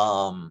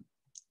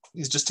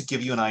 Is just to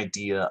give you an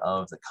idea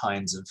of the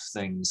kinds of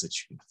things that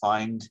you can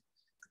find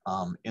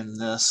in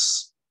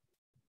this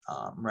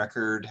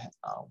record,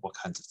 what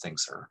kinds of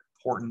things are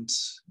important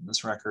in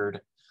this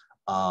record.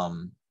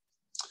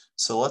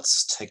 So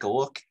let's take a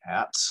look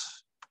at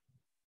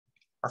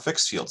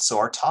fixed field. So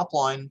our top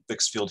line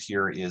fixed field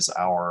here is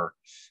our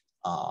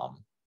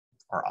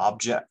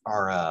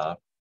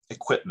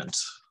equipment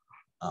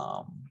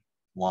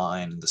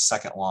line. The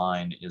second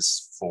line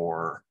is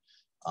for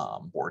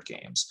board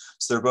games.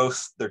 So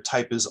their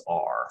type is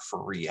R for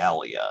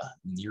realia.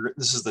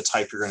 This is the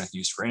type you're going to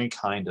use for any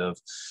kind of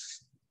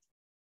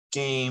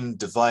game,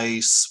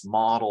 device,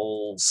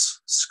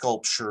 models,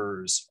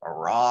 sculptures, a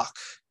rock,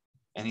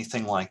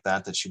 anything like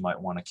that that you might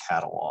want to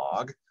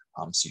catalog.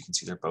 So you can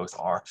see they're both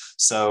R.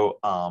 So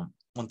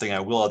one thing I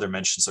will other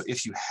mention, so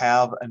if you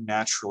have a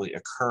naturally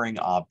occurring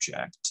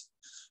object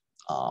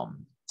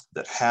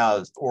that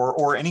has,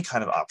 or any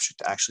kind of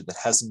object actually that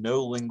has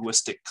no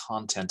linguistic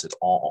content at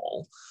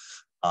all,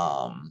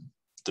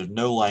 there's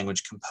no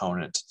language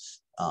component.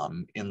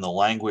 In the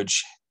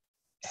language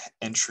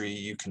entry,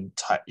 you can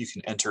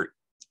enter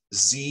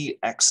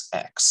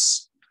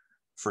ZXX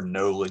for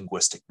no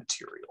linguistic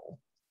material.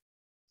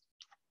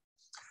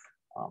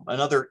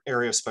 Another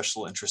area of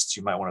special interest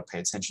you might want to pay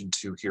attention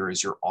to here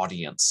is your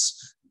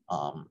audience,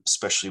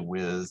 especially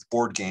with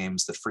board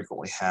games that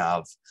frequently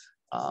have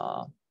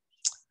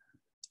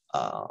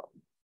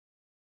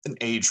an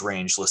age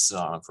range listed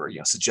on them for,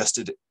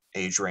 suggested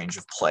age range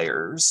of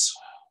players.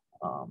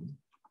 So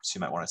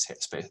you might want to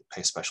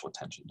pay special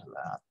attention to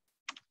that.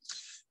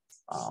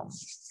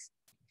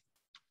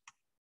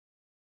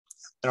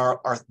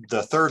 And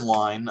the third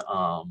line,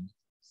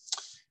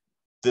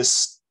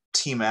 this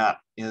TMAT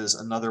is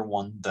another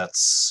one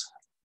that's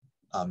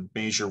a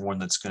major one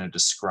that's going to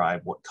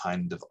describe what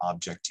kind of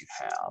object you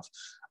have.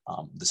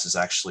 This is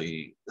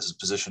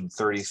position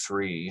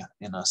 33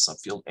 in a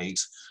subfield 8.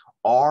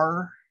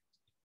 R,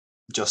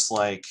 just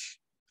like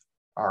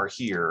R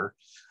here,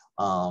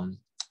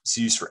 it's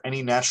used for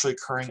any naturally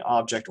occurring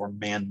object or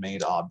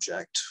man-made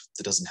object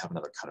that doesn't have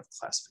another kind of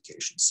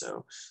classification.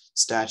 So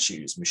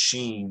statues,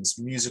 machines,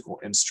 musical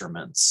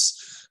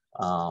instruments,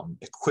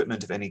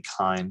 equipment of any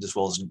kind, as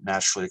well as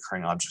naturally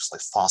occurring objects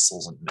like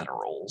fossils and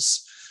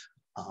minerals.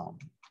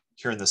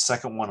 Here in the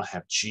second one, I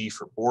have G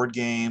for board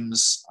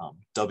games,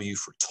 W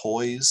for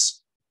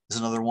toys is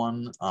another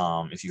one.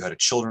 If you had a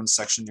children's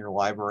section in your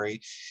library,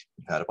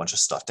 you had a bunch of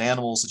stuffed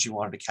animals that you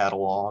wanted to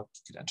catalog,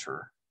 you could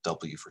enter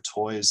W for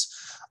toys.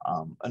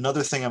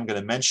 Another thing I'm going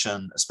to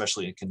mention,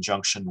 especially in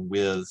conjunction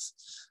with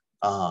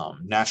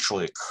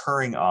naturally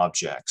occurring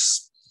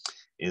objects,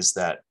 is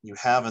that you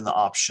have in the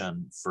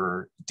option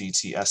for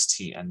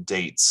DTST and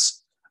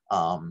dates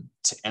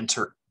to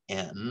enter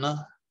N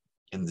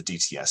in the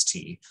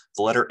DTST.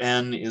 The letter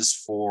N is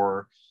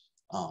for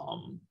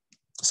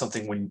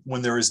something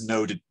when there is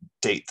no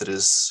date that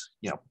is,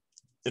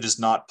 it is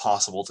not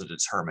possible to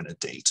determine a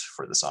date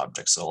for this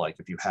object. So like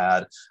if you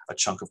had a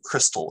chunk of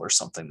crystal or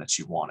something that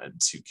you wanted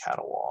to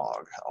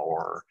catalog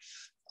or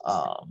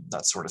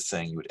that sort of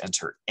thing, you would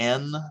enter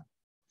N,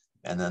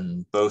 and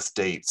then both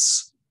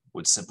dates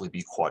would simply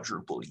be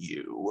quadruple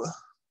U.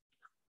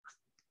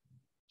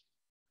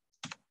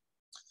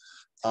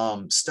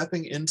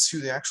 Stepping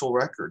into the actual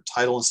record,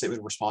 title and statement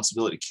of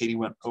responsibility. Katie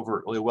went over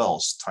it really well.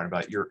 She's talking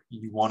about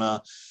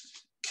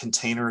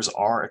containers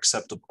are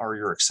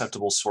your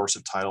acceptable source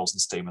of titles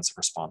and statements of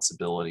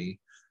responsibility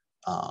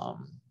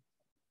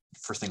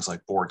for things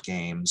like board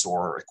games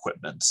or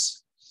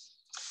equipments.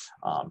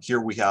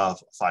 Here we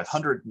have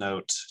 500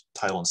 note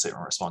title and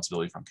statement of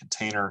responsibility from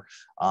container,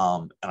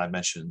 and I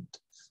mentioned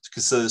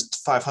because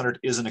 500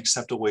 is an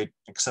acceptable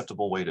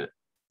way to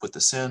put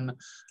this in.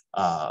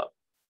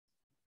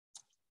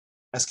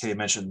 As Katie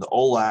mentioned, the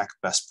OLAC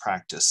best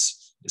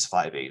practice is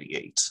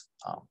 588,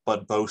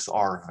 but both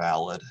are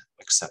valid,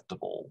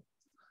 acceptable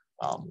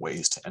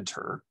ways to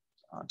enter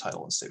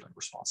title and statement of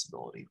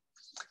responsibility.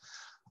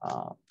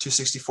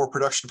 264,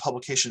 production,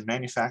 publication,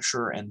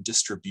 manufacturer, and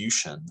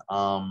distribution.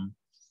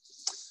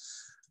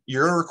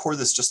 You're going to record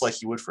this just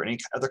like you would for any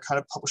other kind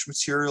of published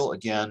material.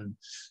 Again,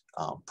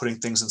 putting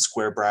things in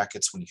square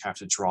brackets when you have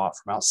to draw it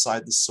from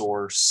outside the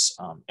source,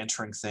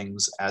 entering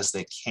things as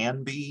they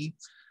can be,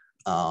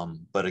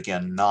 but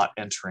again, not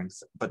entering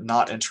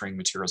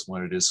materials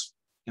when it is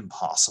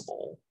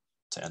impossible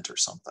to enter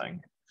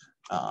something.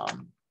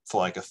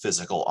 For like a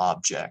physical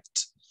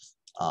object,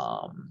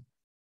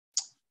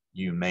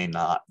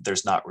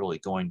 there's not really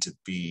going to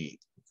be,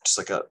 just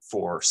like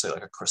say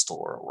like a crystal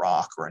or a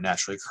rock or a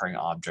naturally occurring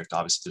object,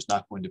 obviously there's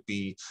not going to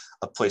be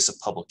a place of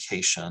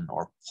publication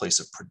or place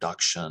of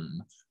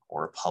production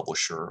or a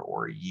publisher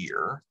or a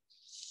year.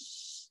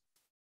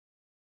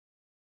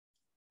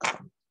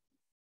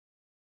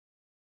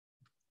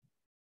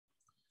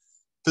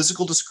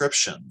 Physical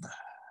description.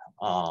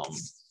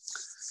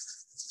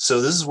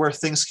 So this is where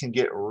things can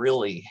get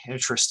really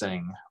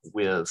interesting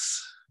with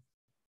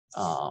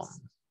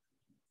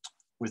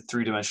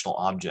three-dimensional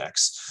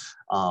objects.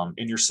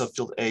 In your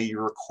subfield A,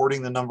 you're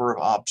recording the number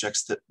of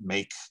objects that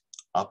make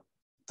up,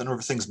 the number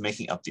of things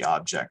making up the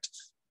object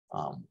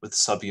with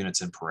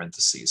subunits in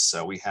parentheses.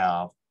 So we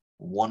have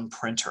one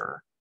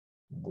printer,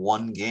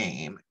 one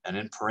game, and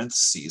in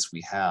parentheses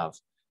we have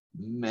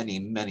many,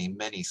 many,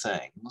 many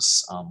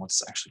things.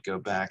 Let's actually go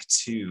back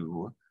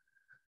to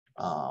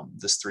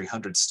this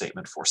 300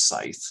 statement for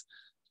Scythe.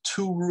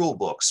 2 rule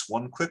books,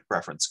 1 quick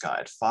reference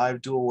guide,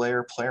 5 dual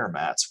layer player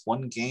mats,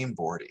 1 game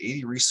board,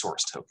 80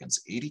 resource tokens,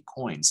 80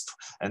 coins,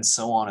 and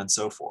so on and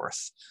so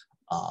forth.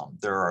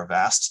 There are a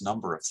vast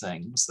number of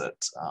things that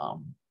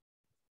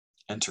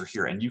enter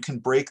here, and you can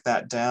break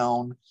that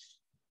down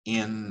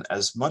in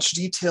as much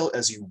detail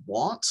as you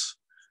want.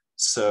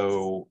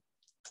 So,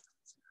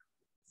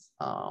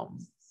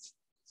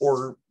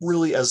 or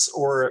really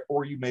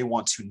or you may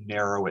want to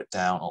narrow it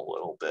down a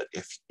little bit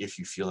if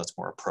you feel that's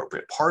more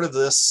appropriate. Part of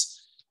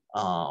this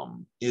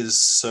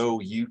is so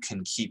you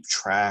can keep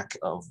track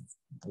of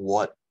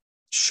what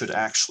should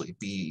actually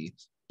be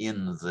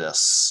in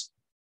this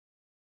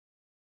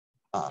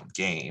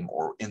game,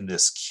 or in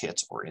this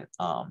kit, or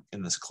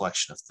in this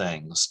collection of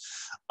things.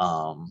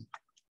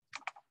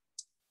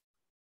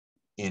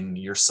 In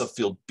your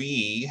subfield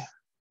B,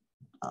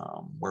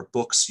 where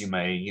books, you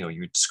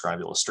describe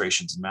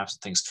illustrations and maps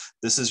and things.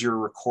 This is your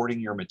recording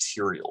your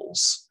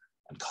materials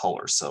and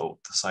colors. So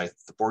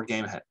the board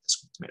game has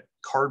made of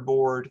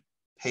cardboard,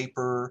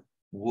 paper,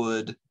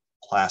 wood,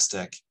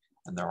 plastic,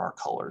 and there are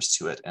colors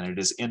to it, and it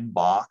is in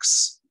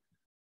box.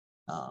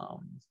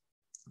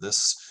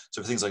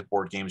 So for things like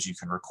board games, you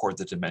can record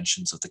the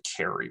dimensions of the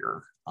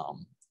carrier,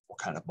 what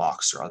kind of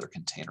box or other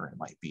container it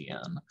might be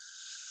in.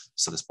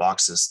 So this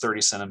box is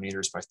 30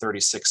 centimeters by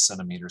 36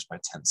 centimeters by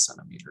 10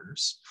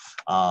 centimeters.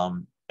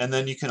 And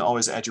then you can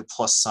always add your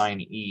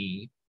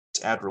 +E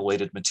to add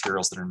related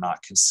materials that are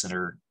not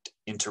considered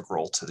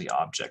integral to the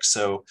object.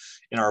 So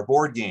in our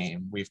board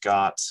game, we've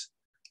got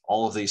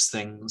all of these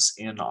things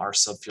in our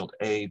subfield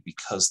A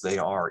because they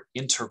are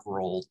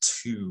integral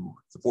to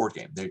the board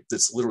game.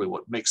 That's literally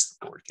what makes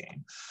the board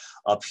game.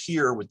 Up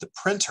here with the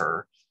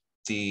printer,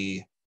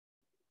 the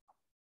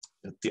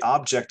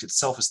object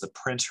itself is the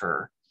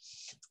printer.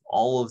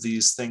 All of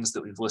these things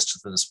that we've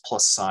listed in this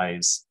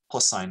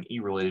 +E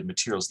related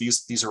materials,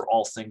 these are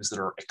all things that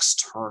are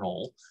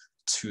external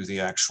to the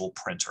actual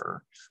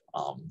printer,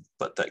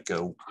 but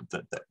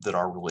that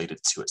are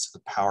related to it. So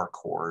the power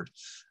cord,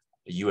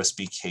 a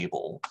USB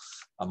cable,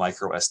 a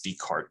micro SD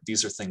card.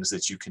 These are things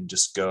that you can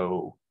just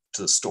go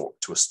to a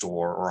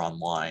store or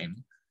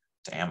online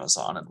to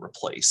Amazon and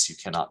replace. You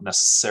cannot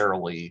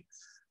necessarily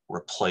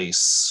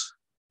replace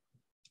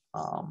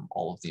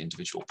all of the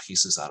individual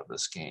pieces out of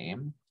this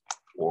game,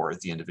 or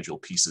the individual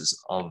pieces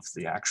of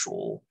the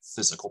actual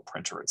physical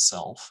printer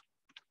itself.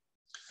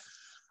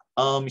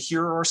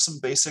 Here are some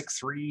basic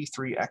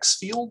 3x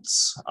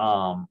fields.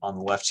 On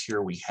the left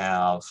here we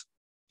have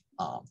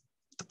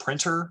the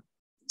printer.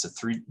 It's a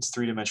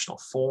three-dimensional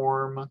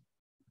form.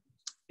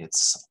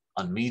 It's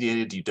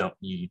unmediated.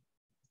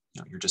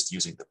 You're just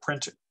using the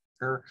printer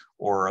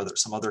or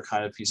some other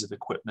kind of piece of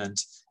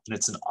equipment, and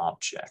it's an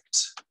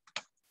object.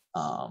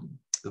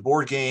 The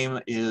board game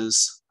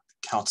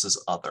counts as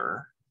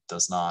other.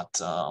 Does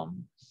not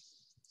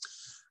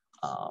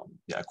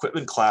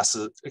equipment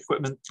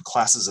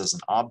classes as an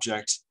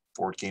object,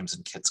 board games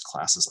and kits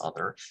classes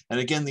other. And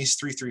again, these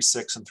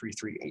 336 and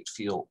 338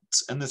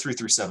 fields and the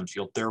 337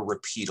 field, they're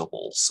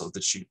repeatable, so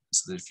that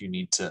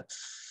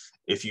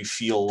if you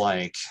feel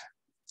like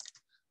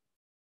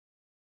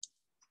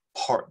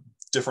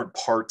different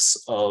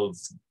parts of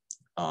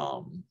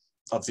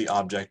the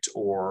object,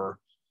 or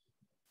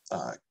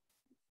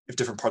if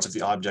different parts of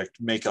the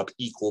object make up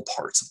equal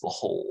parts of the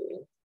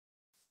whole,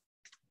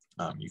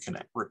 you can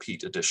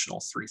repeat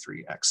additional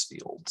 3x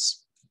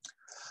fields.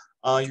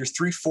 Your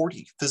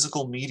 340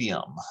 physical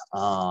medium.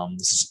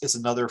 This is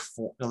another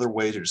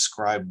way to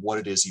describe what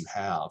it is you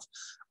have.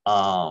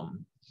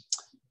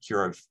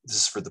 This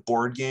is for the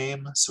board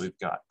game. So we've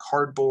got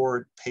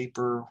cardboard,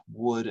 paper,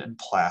 wood, and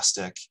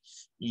plastic,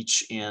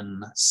 each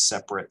in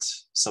separate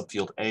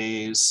subfield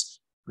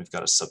A's. We've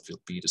got a subfield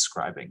B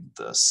describing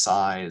the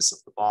size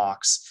of the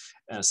box,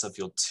 and a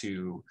subfield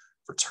 2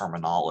 for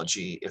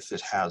terminology, if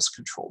it has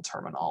controlled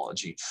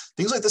terminology.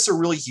 Things like this are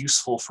really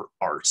useful for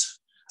art.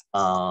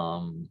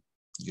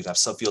 You'd have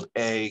subfield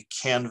A,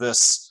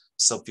 canvas,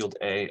 subfield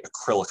A,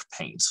 acrylic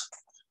paint,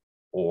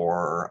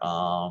 or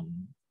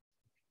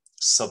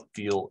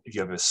subfield,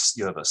 you have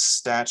a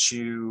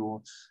statue,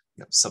 you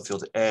have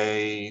subfield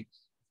A,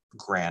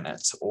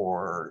 granite,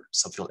 or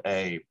subfield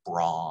A,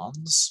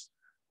 bronze,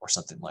 or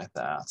something like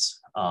that.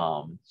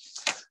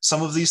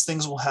 Some of these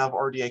things will have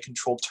RDA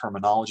controlled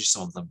terminology,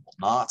 some of them will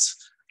not.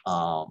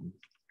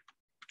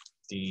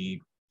 The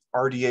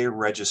RDA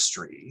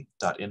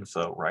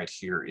registry.info right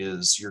here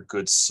is your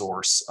good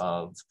source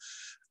of,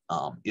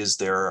 is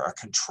there a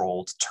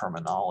controlled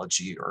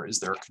terminology, or is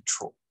there a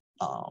control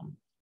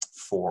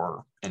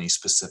for any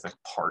specific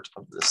part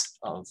of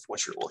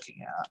what you're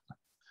looking at.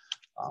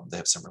 They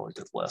have some really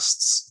good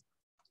lists.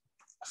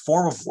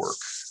 Form of work,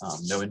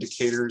 no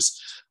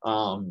indicators.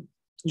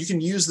 You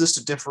can use this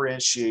to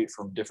differentiate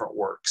from different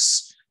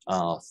works,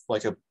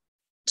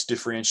 to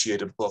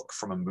differentiate a book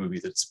from a movie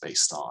that's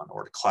based on,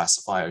 or to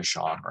classify a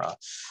genre.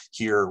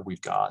 Here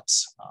we've got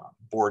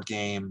board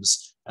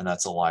games, and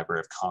that's a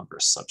Library of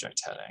Congress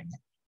subject heading.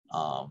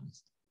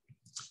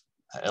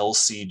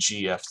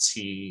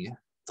 LCGFT,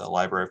 the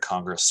Library of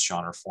Congress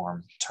genre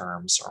form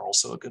terms, are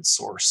also a good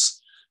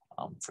source.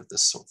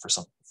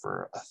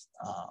 for a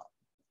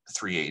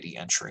 380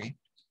 entry.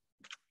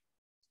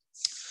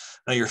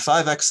 Now your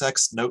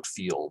 5XX note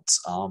fields,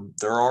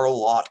 there are a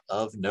lot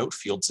of note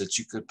fields that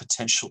you could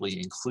potentially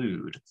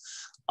include.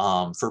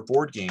 For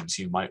board games,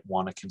 you might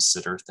want to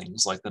consider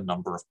things like the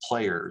number of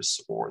players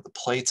or the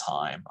play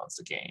time of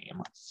the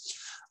game.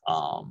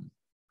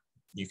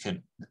 You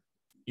can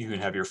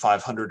have your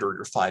 500 or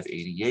your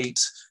 588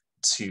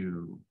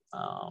 to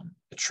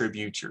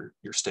attribute your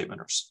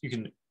statement, or you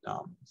can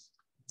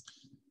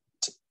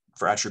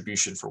for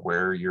attribution for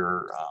where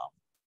your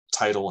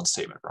title and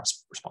statement of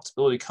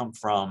responsibility come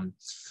from.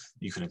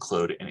 You can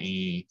include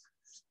any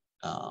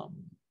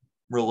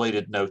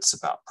related notes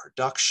about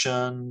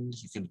production.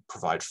 You can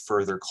provide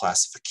further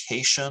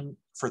clarification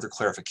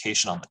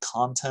on the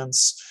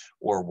contents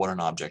or what an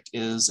object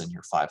is in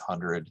your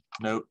 500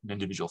 note, an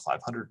individual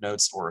 500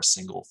 notes or a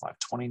single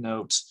 520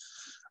 note.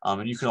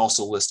 And you can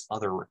also list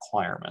other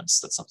requirements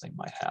that something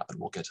might have, and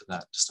we'll get to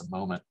that in just a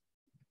moment.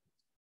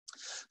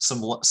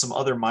 Some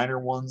other minor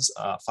ones,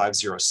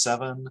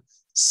 507,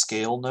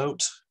 scale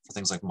note for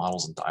things like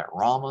models and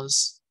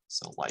dioramas,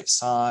 so life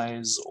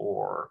size,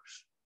 or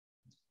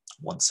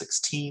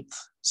 1/16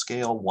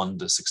 scale,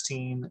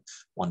 1/16,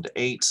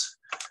 1/8.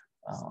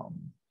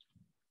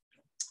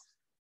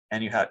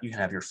 And you can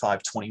have your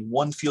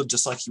 521 field,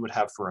 just like you would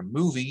have for a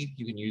movie.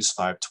 You can use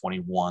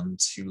 521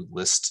 to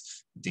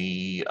list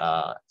the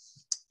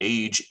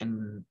age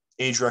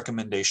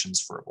recommendations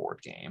for a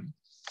board game.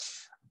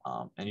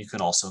 And you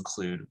can also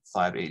include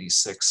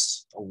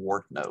 586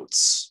 award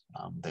notes.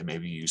 They may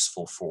be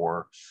useful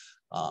for,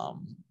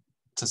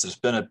 since there's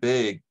been a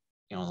big,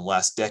 in the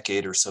last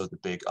decade or so, the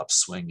big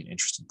upswing in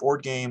interest in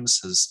board games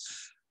has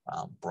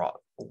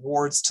brought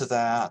awards to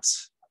that.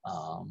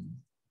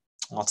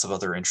 Lots of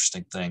other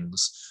interesting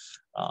things.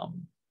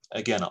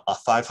 Again, a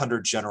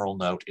 500 general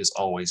note is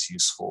always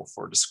useful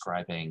for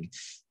describing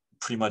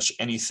pretty much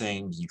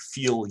anything you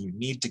feel you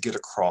need to get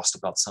across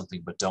about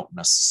something, but don't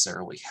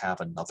necessarily have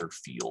another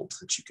field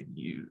that you can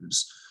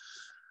use.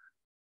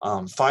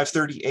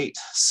 538,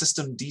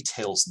 system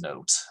details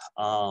note.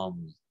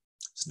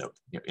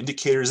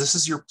 Indicators, this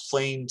is your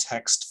plain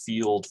text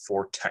field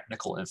for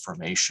technical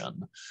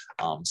information.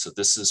 So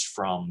this is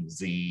from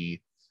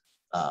the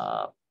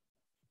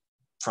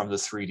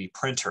 3D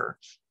printer.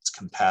 It's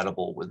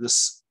compatible with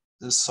these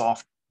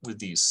softwares.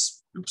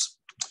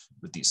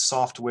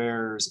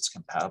 It's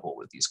compatible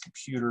with these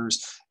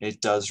computers.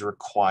 It does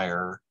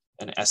require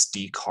an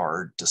SD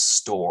card to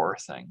store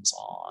things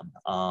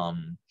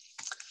on.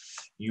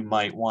 You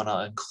might want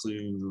to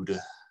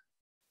include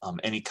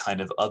any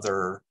kind of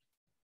other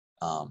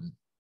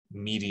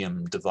media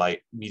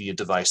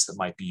device that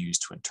might be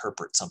used to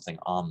interpret something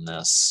on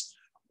this,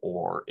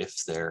 or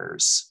if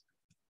there's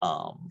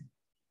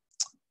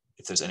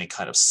any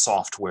kind of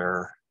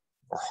software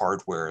or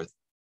hardware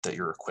that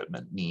your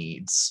equipment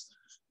needs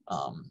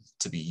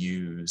to be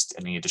used,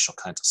 any additional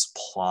kinds of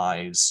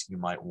supplies you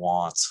might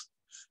want,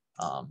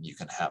 you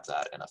can have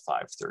that in a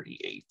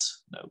 538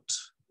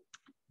 note.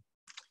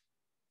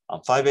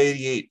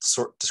 588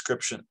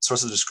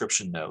 source of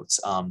description notes.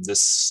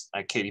 This,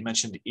 like Katie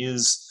mentioned,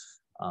 is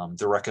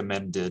the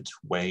recommended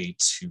way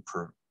to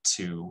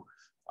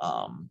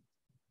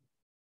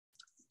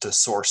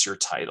source your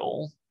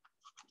title.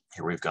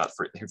 Here we've got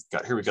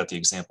the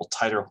example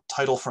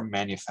title from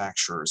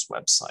manufacturer's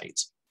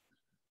website.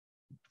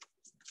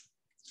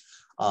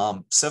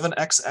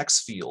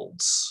 7XX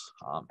fields,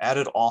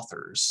 added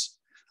authors.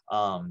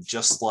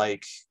 Just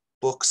like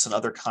books and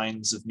other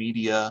kinds of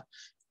media,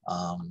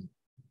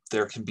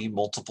 there can be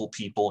multiple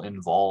people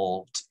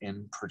involved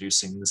in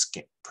producing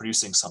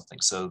something.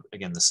 So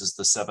again, this is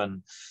the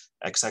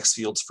 7XX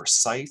fields for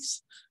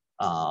Scythe.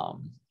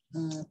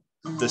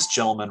 This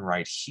gentleman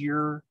right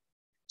here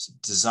is a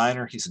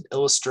designer. He's an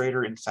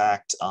illustrator. In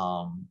fact,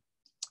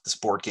 this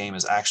board game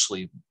is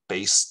actually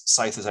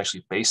Scythe is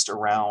actually based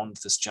around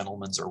this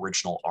gentleman's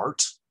original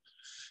art.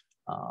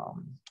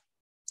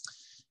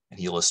 And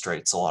he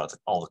illustrates a lot of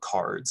all the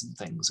cards and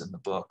things in the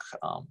book.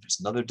 There's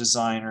another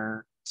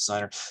designer.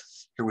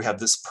 Here we have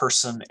this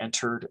person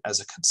entered as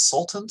a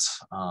consultant.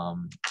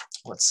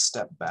 Let's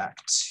step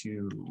back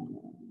to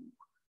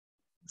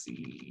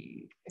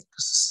the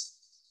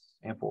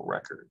example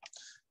record.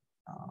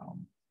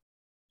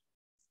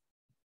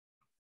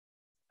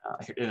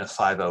 In a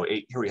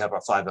 508, here we have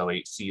our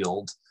 508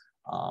 field,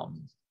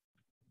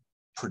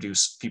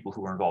 produce people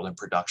who are involved in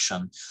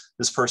production.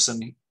 This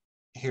person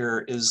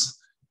here is,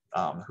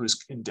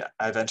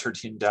 I've entered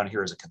him down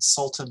here as a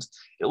consultant.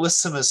 It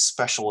lists him as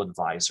special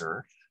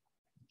advisor.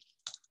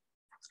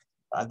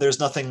 There's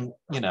nothing,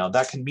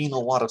 that can mean a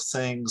lot of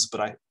things,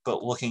 but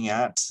looking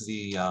at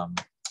the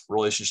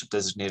relationship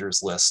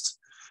designators list,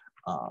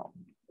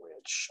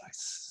 which I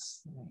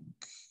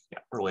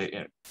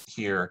think,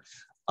 here,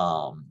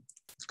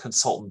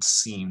 consultant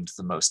seemed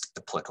the most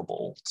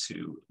applicable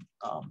to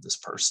this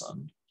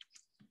person.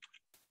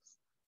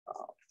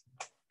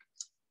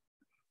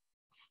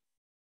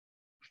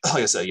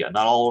 Like I said,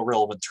 not all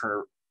relevant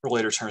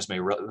relator terms may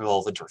be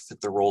relevant or fit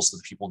the roles of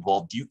the people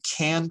involved. You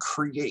can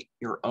create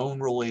your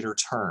own relator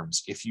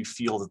terms if you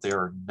feel that they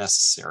are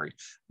necessary.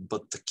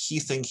 But the key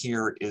thing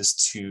here is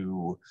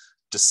to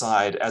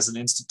decide as an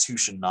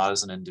institution, not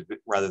as an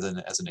individual, rather than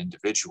as an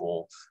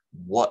individual,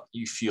 what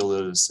you feel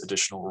those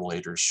additional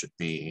relators should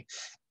be,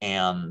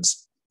 and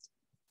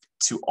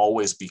to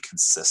always be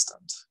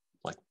consistent.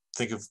 Like,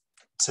 think of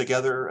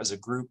together as a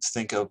group,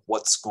 think of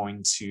what's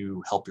going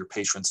to help your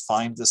patrons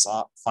find this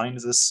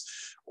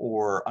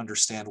or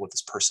understand what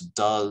this person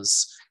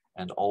does,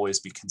 and always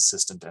be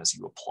consistent as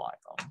you apply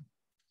them.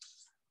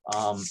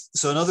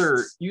 So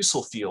another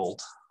useful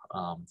field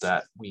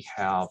that we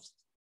have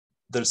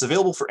that is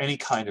available for any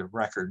kind of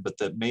record, but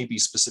that may be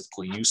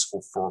specifically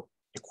useful for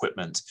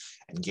equipment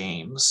and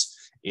games,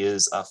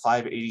 is a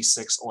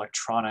 586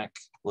 electronic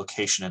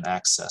location and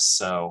access.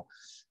 So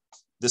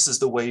this is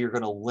the way you're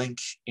going to link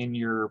in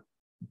your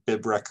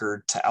bib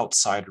record to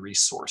outside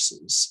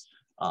resources.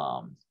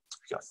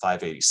 We've got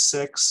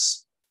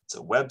 586, it's a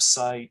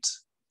website.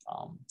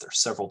 There's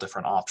several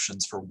different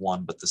options for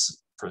one, but this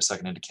is for a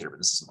second indicator, but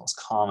this is the most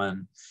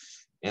common.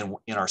 And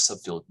in our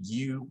subfield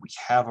U, we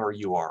have our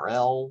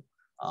URL.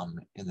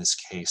 In this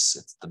case,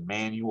 it's the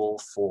manual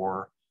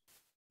for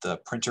the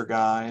printer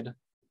guide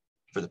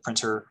for the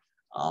printer.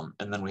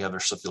 And then we have our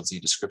subfield Z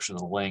description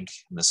of the link.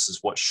 And this is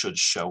what should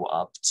show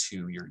up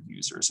to your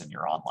users in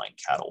your online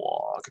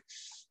catalog.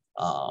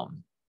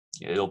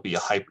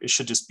 It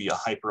should just be a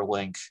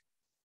hyperlink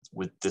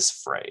with this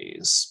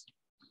phrase.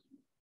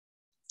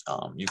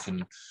 You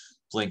can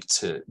link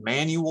to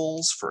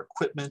manuals for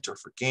equipment or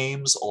for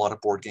games. A lot of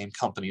board game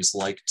companies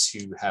like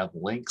to have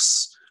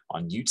links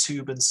on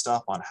YouTube and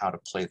stuff on how to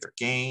play their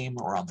game,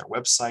 or on their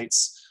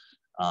websites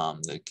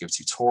that give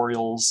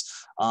tutorials.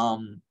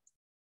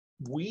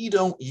 We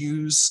don't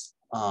use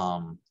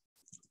a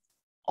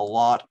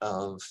lot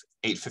of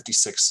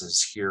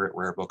 856s here at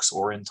Rare Books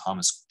or in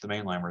the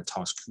main library,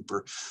 Thomas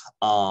Cooper,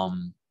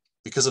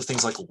 because of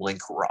things like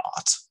link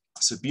rot.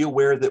 So be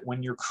aware that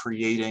when you're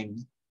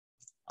creating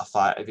a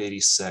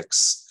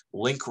 586,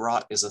 link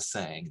rot is a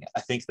thing.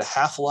 I think the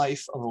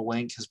half-life of a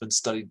link has been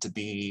studied to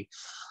be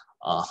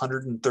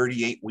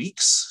 138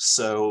 weeks.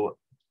 So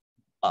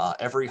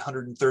every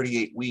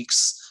 138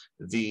 weeks,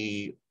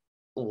 the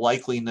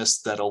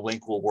likeliness that a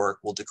link will work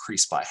will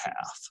decrease by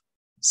half.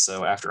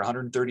 So after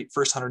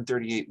first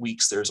 138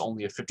 weeks, there's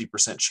only a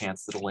 50%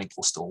 chance that a link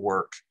will still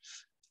work.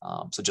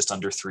 So just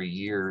under 3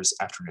 years,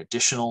 after an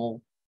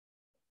additional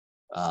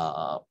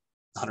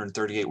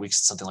 138 weeks,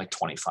 it's something like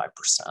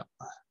 25%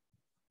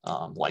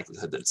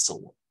 likelihood that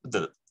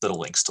that a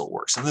link still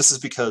works. And this is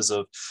because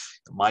of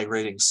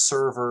migrating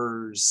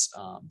servers,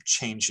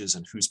 changes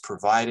in who's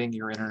providing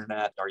your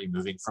internet. Are you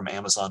moving from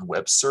Amazon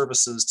Web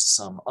Services to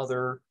some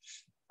other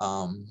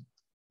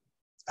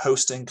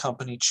hosting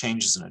company?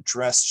 Changes in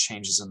address,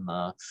 changes in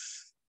the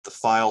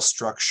file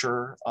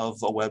structure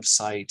of a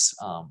website.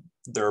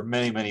 There are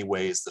many, many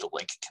ways that a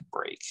link can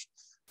break.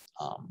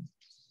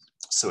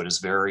 So it is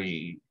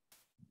very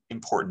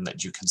important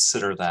that you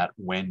consider that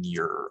when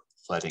you're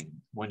having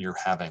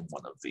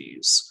one of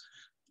these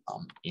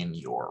in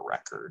your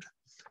record.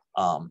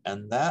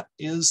 And that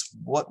is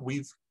what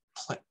we've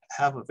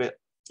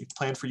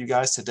planned for you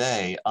guys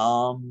today.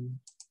 Are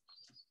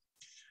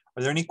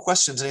there any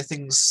questions,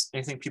 anything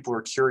people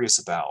are curious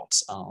about?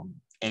 Do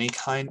you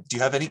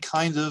have any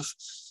kind of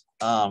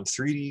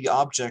 3D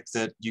object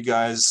that you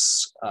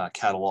guys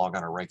catalog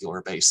on a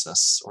regular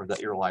basis, or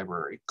that your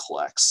library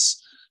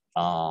collects?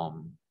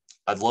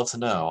 I'd love to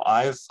know.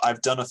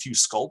 I've done a few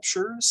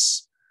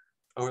sculptures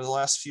over the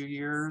last few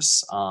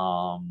years.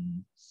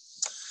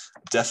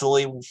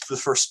 Definitely one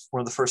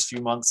of the first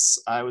few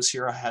months I was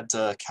here, I had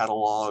to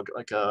catalog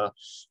like a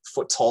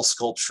foot-tall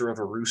sculpture of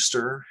a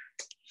rooster.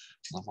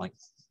 I'm like,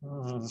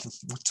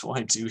 what do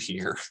I do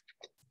here?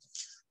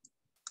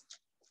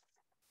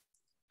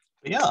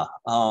 But yeah,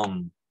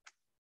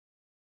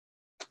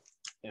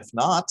 if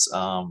not,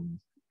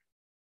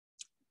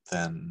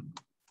 then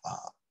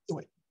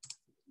wait.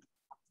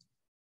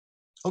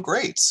 Oh,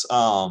 great.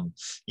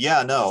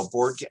 Yeah, no,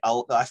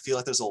 I feel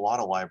like there's a lot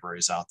of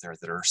libraries out there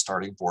that are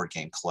starting board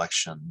game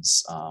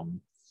collections. Yeah,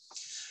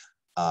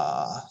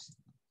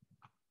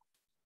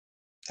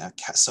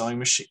 sewing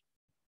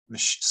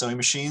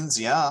machines,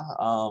 yeah.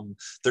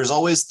 There's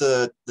always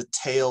the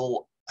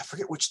tale, I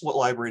forget what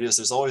library it is.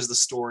 There's always the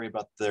story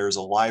about there's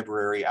a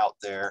library out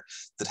there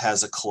that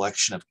has a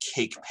collection of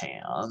cake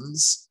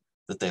pans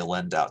that they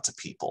lend out to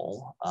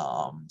people.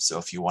 So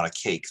if you want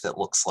a cake that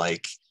looks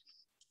like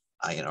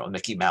a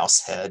Mickey Mouse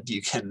head,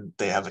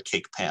 they have a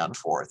cake pan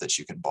for it that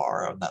you can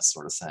borrow, and that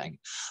sort of thing.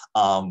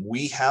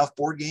 We have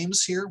board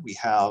games here. We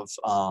have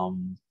a lot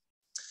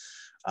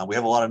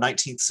of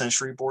 19th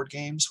century board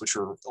games, which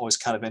are always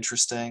kind of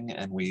interesting.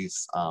 And we've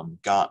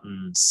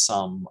gotten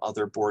some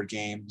other board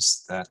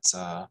games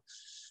that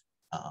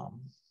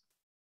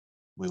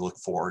we look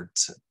forward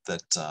to,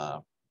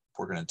 that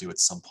we're going to do at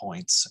some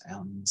point,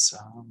 and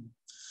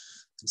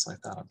things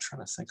like that. I'm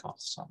trying to think off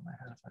the top of my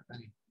head if I have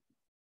any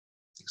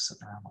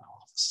sitting around my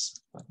office,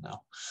 but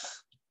no.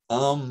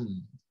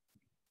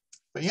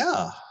 But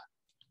yeah,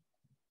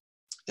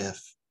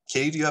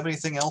 Katie, do you have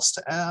anything else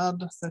to add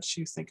that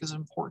you think is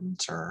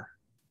important, or?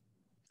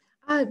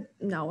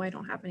 No, I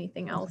don't have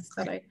anything else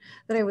that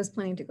I was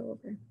planning to go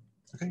over.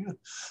 Okay, good.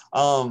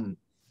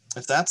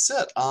 If that's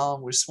it,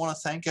 we just want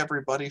to thank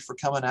everybody for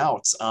coming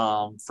out.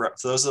 For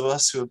those of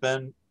us who have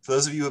been, for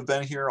those of you who have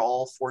been here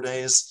all 4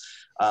 days,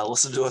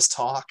 listen to us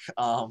talk.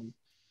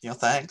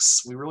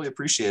 Thanks. We really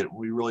appreciate it.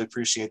 We really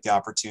appreciate the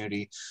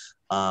opportunity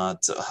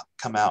to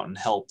come out and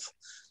help,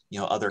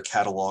 other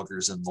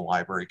catalogers in the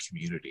library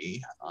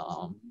community.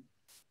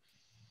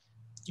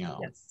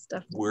 Yes,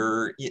 definitely.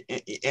 We're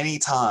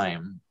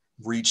anytime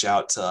reach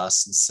out to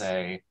us and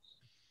say,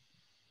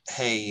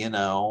 hey,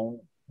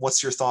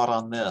 what's your thought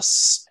on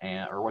this,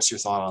 or what's your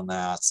thought on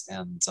that?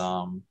 And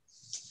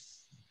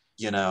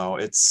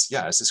it's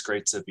just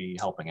great to be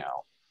helping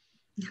out.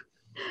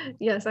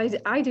 Yes,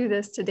 I do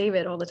this to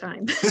David all the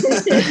time.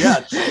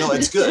 Yeah, no,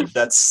 it's good.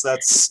 That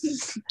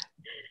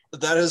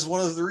is one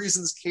of the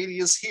reasons Katie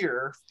is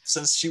here,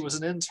 since she was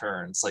an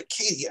intern. It's like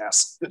Katie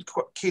asks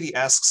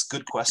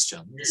good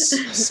questions.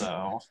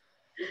 So,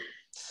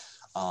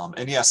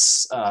 and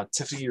yes,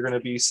 Tiffany, you're going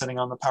to be sending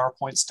on the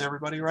PowerPoints to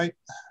everybody, right?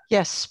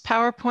 Yes,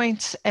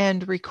 PowerPoints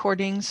and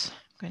recordings.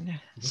 I'm going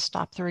to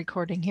stop the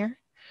recording here.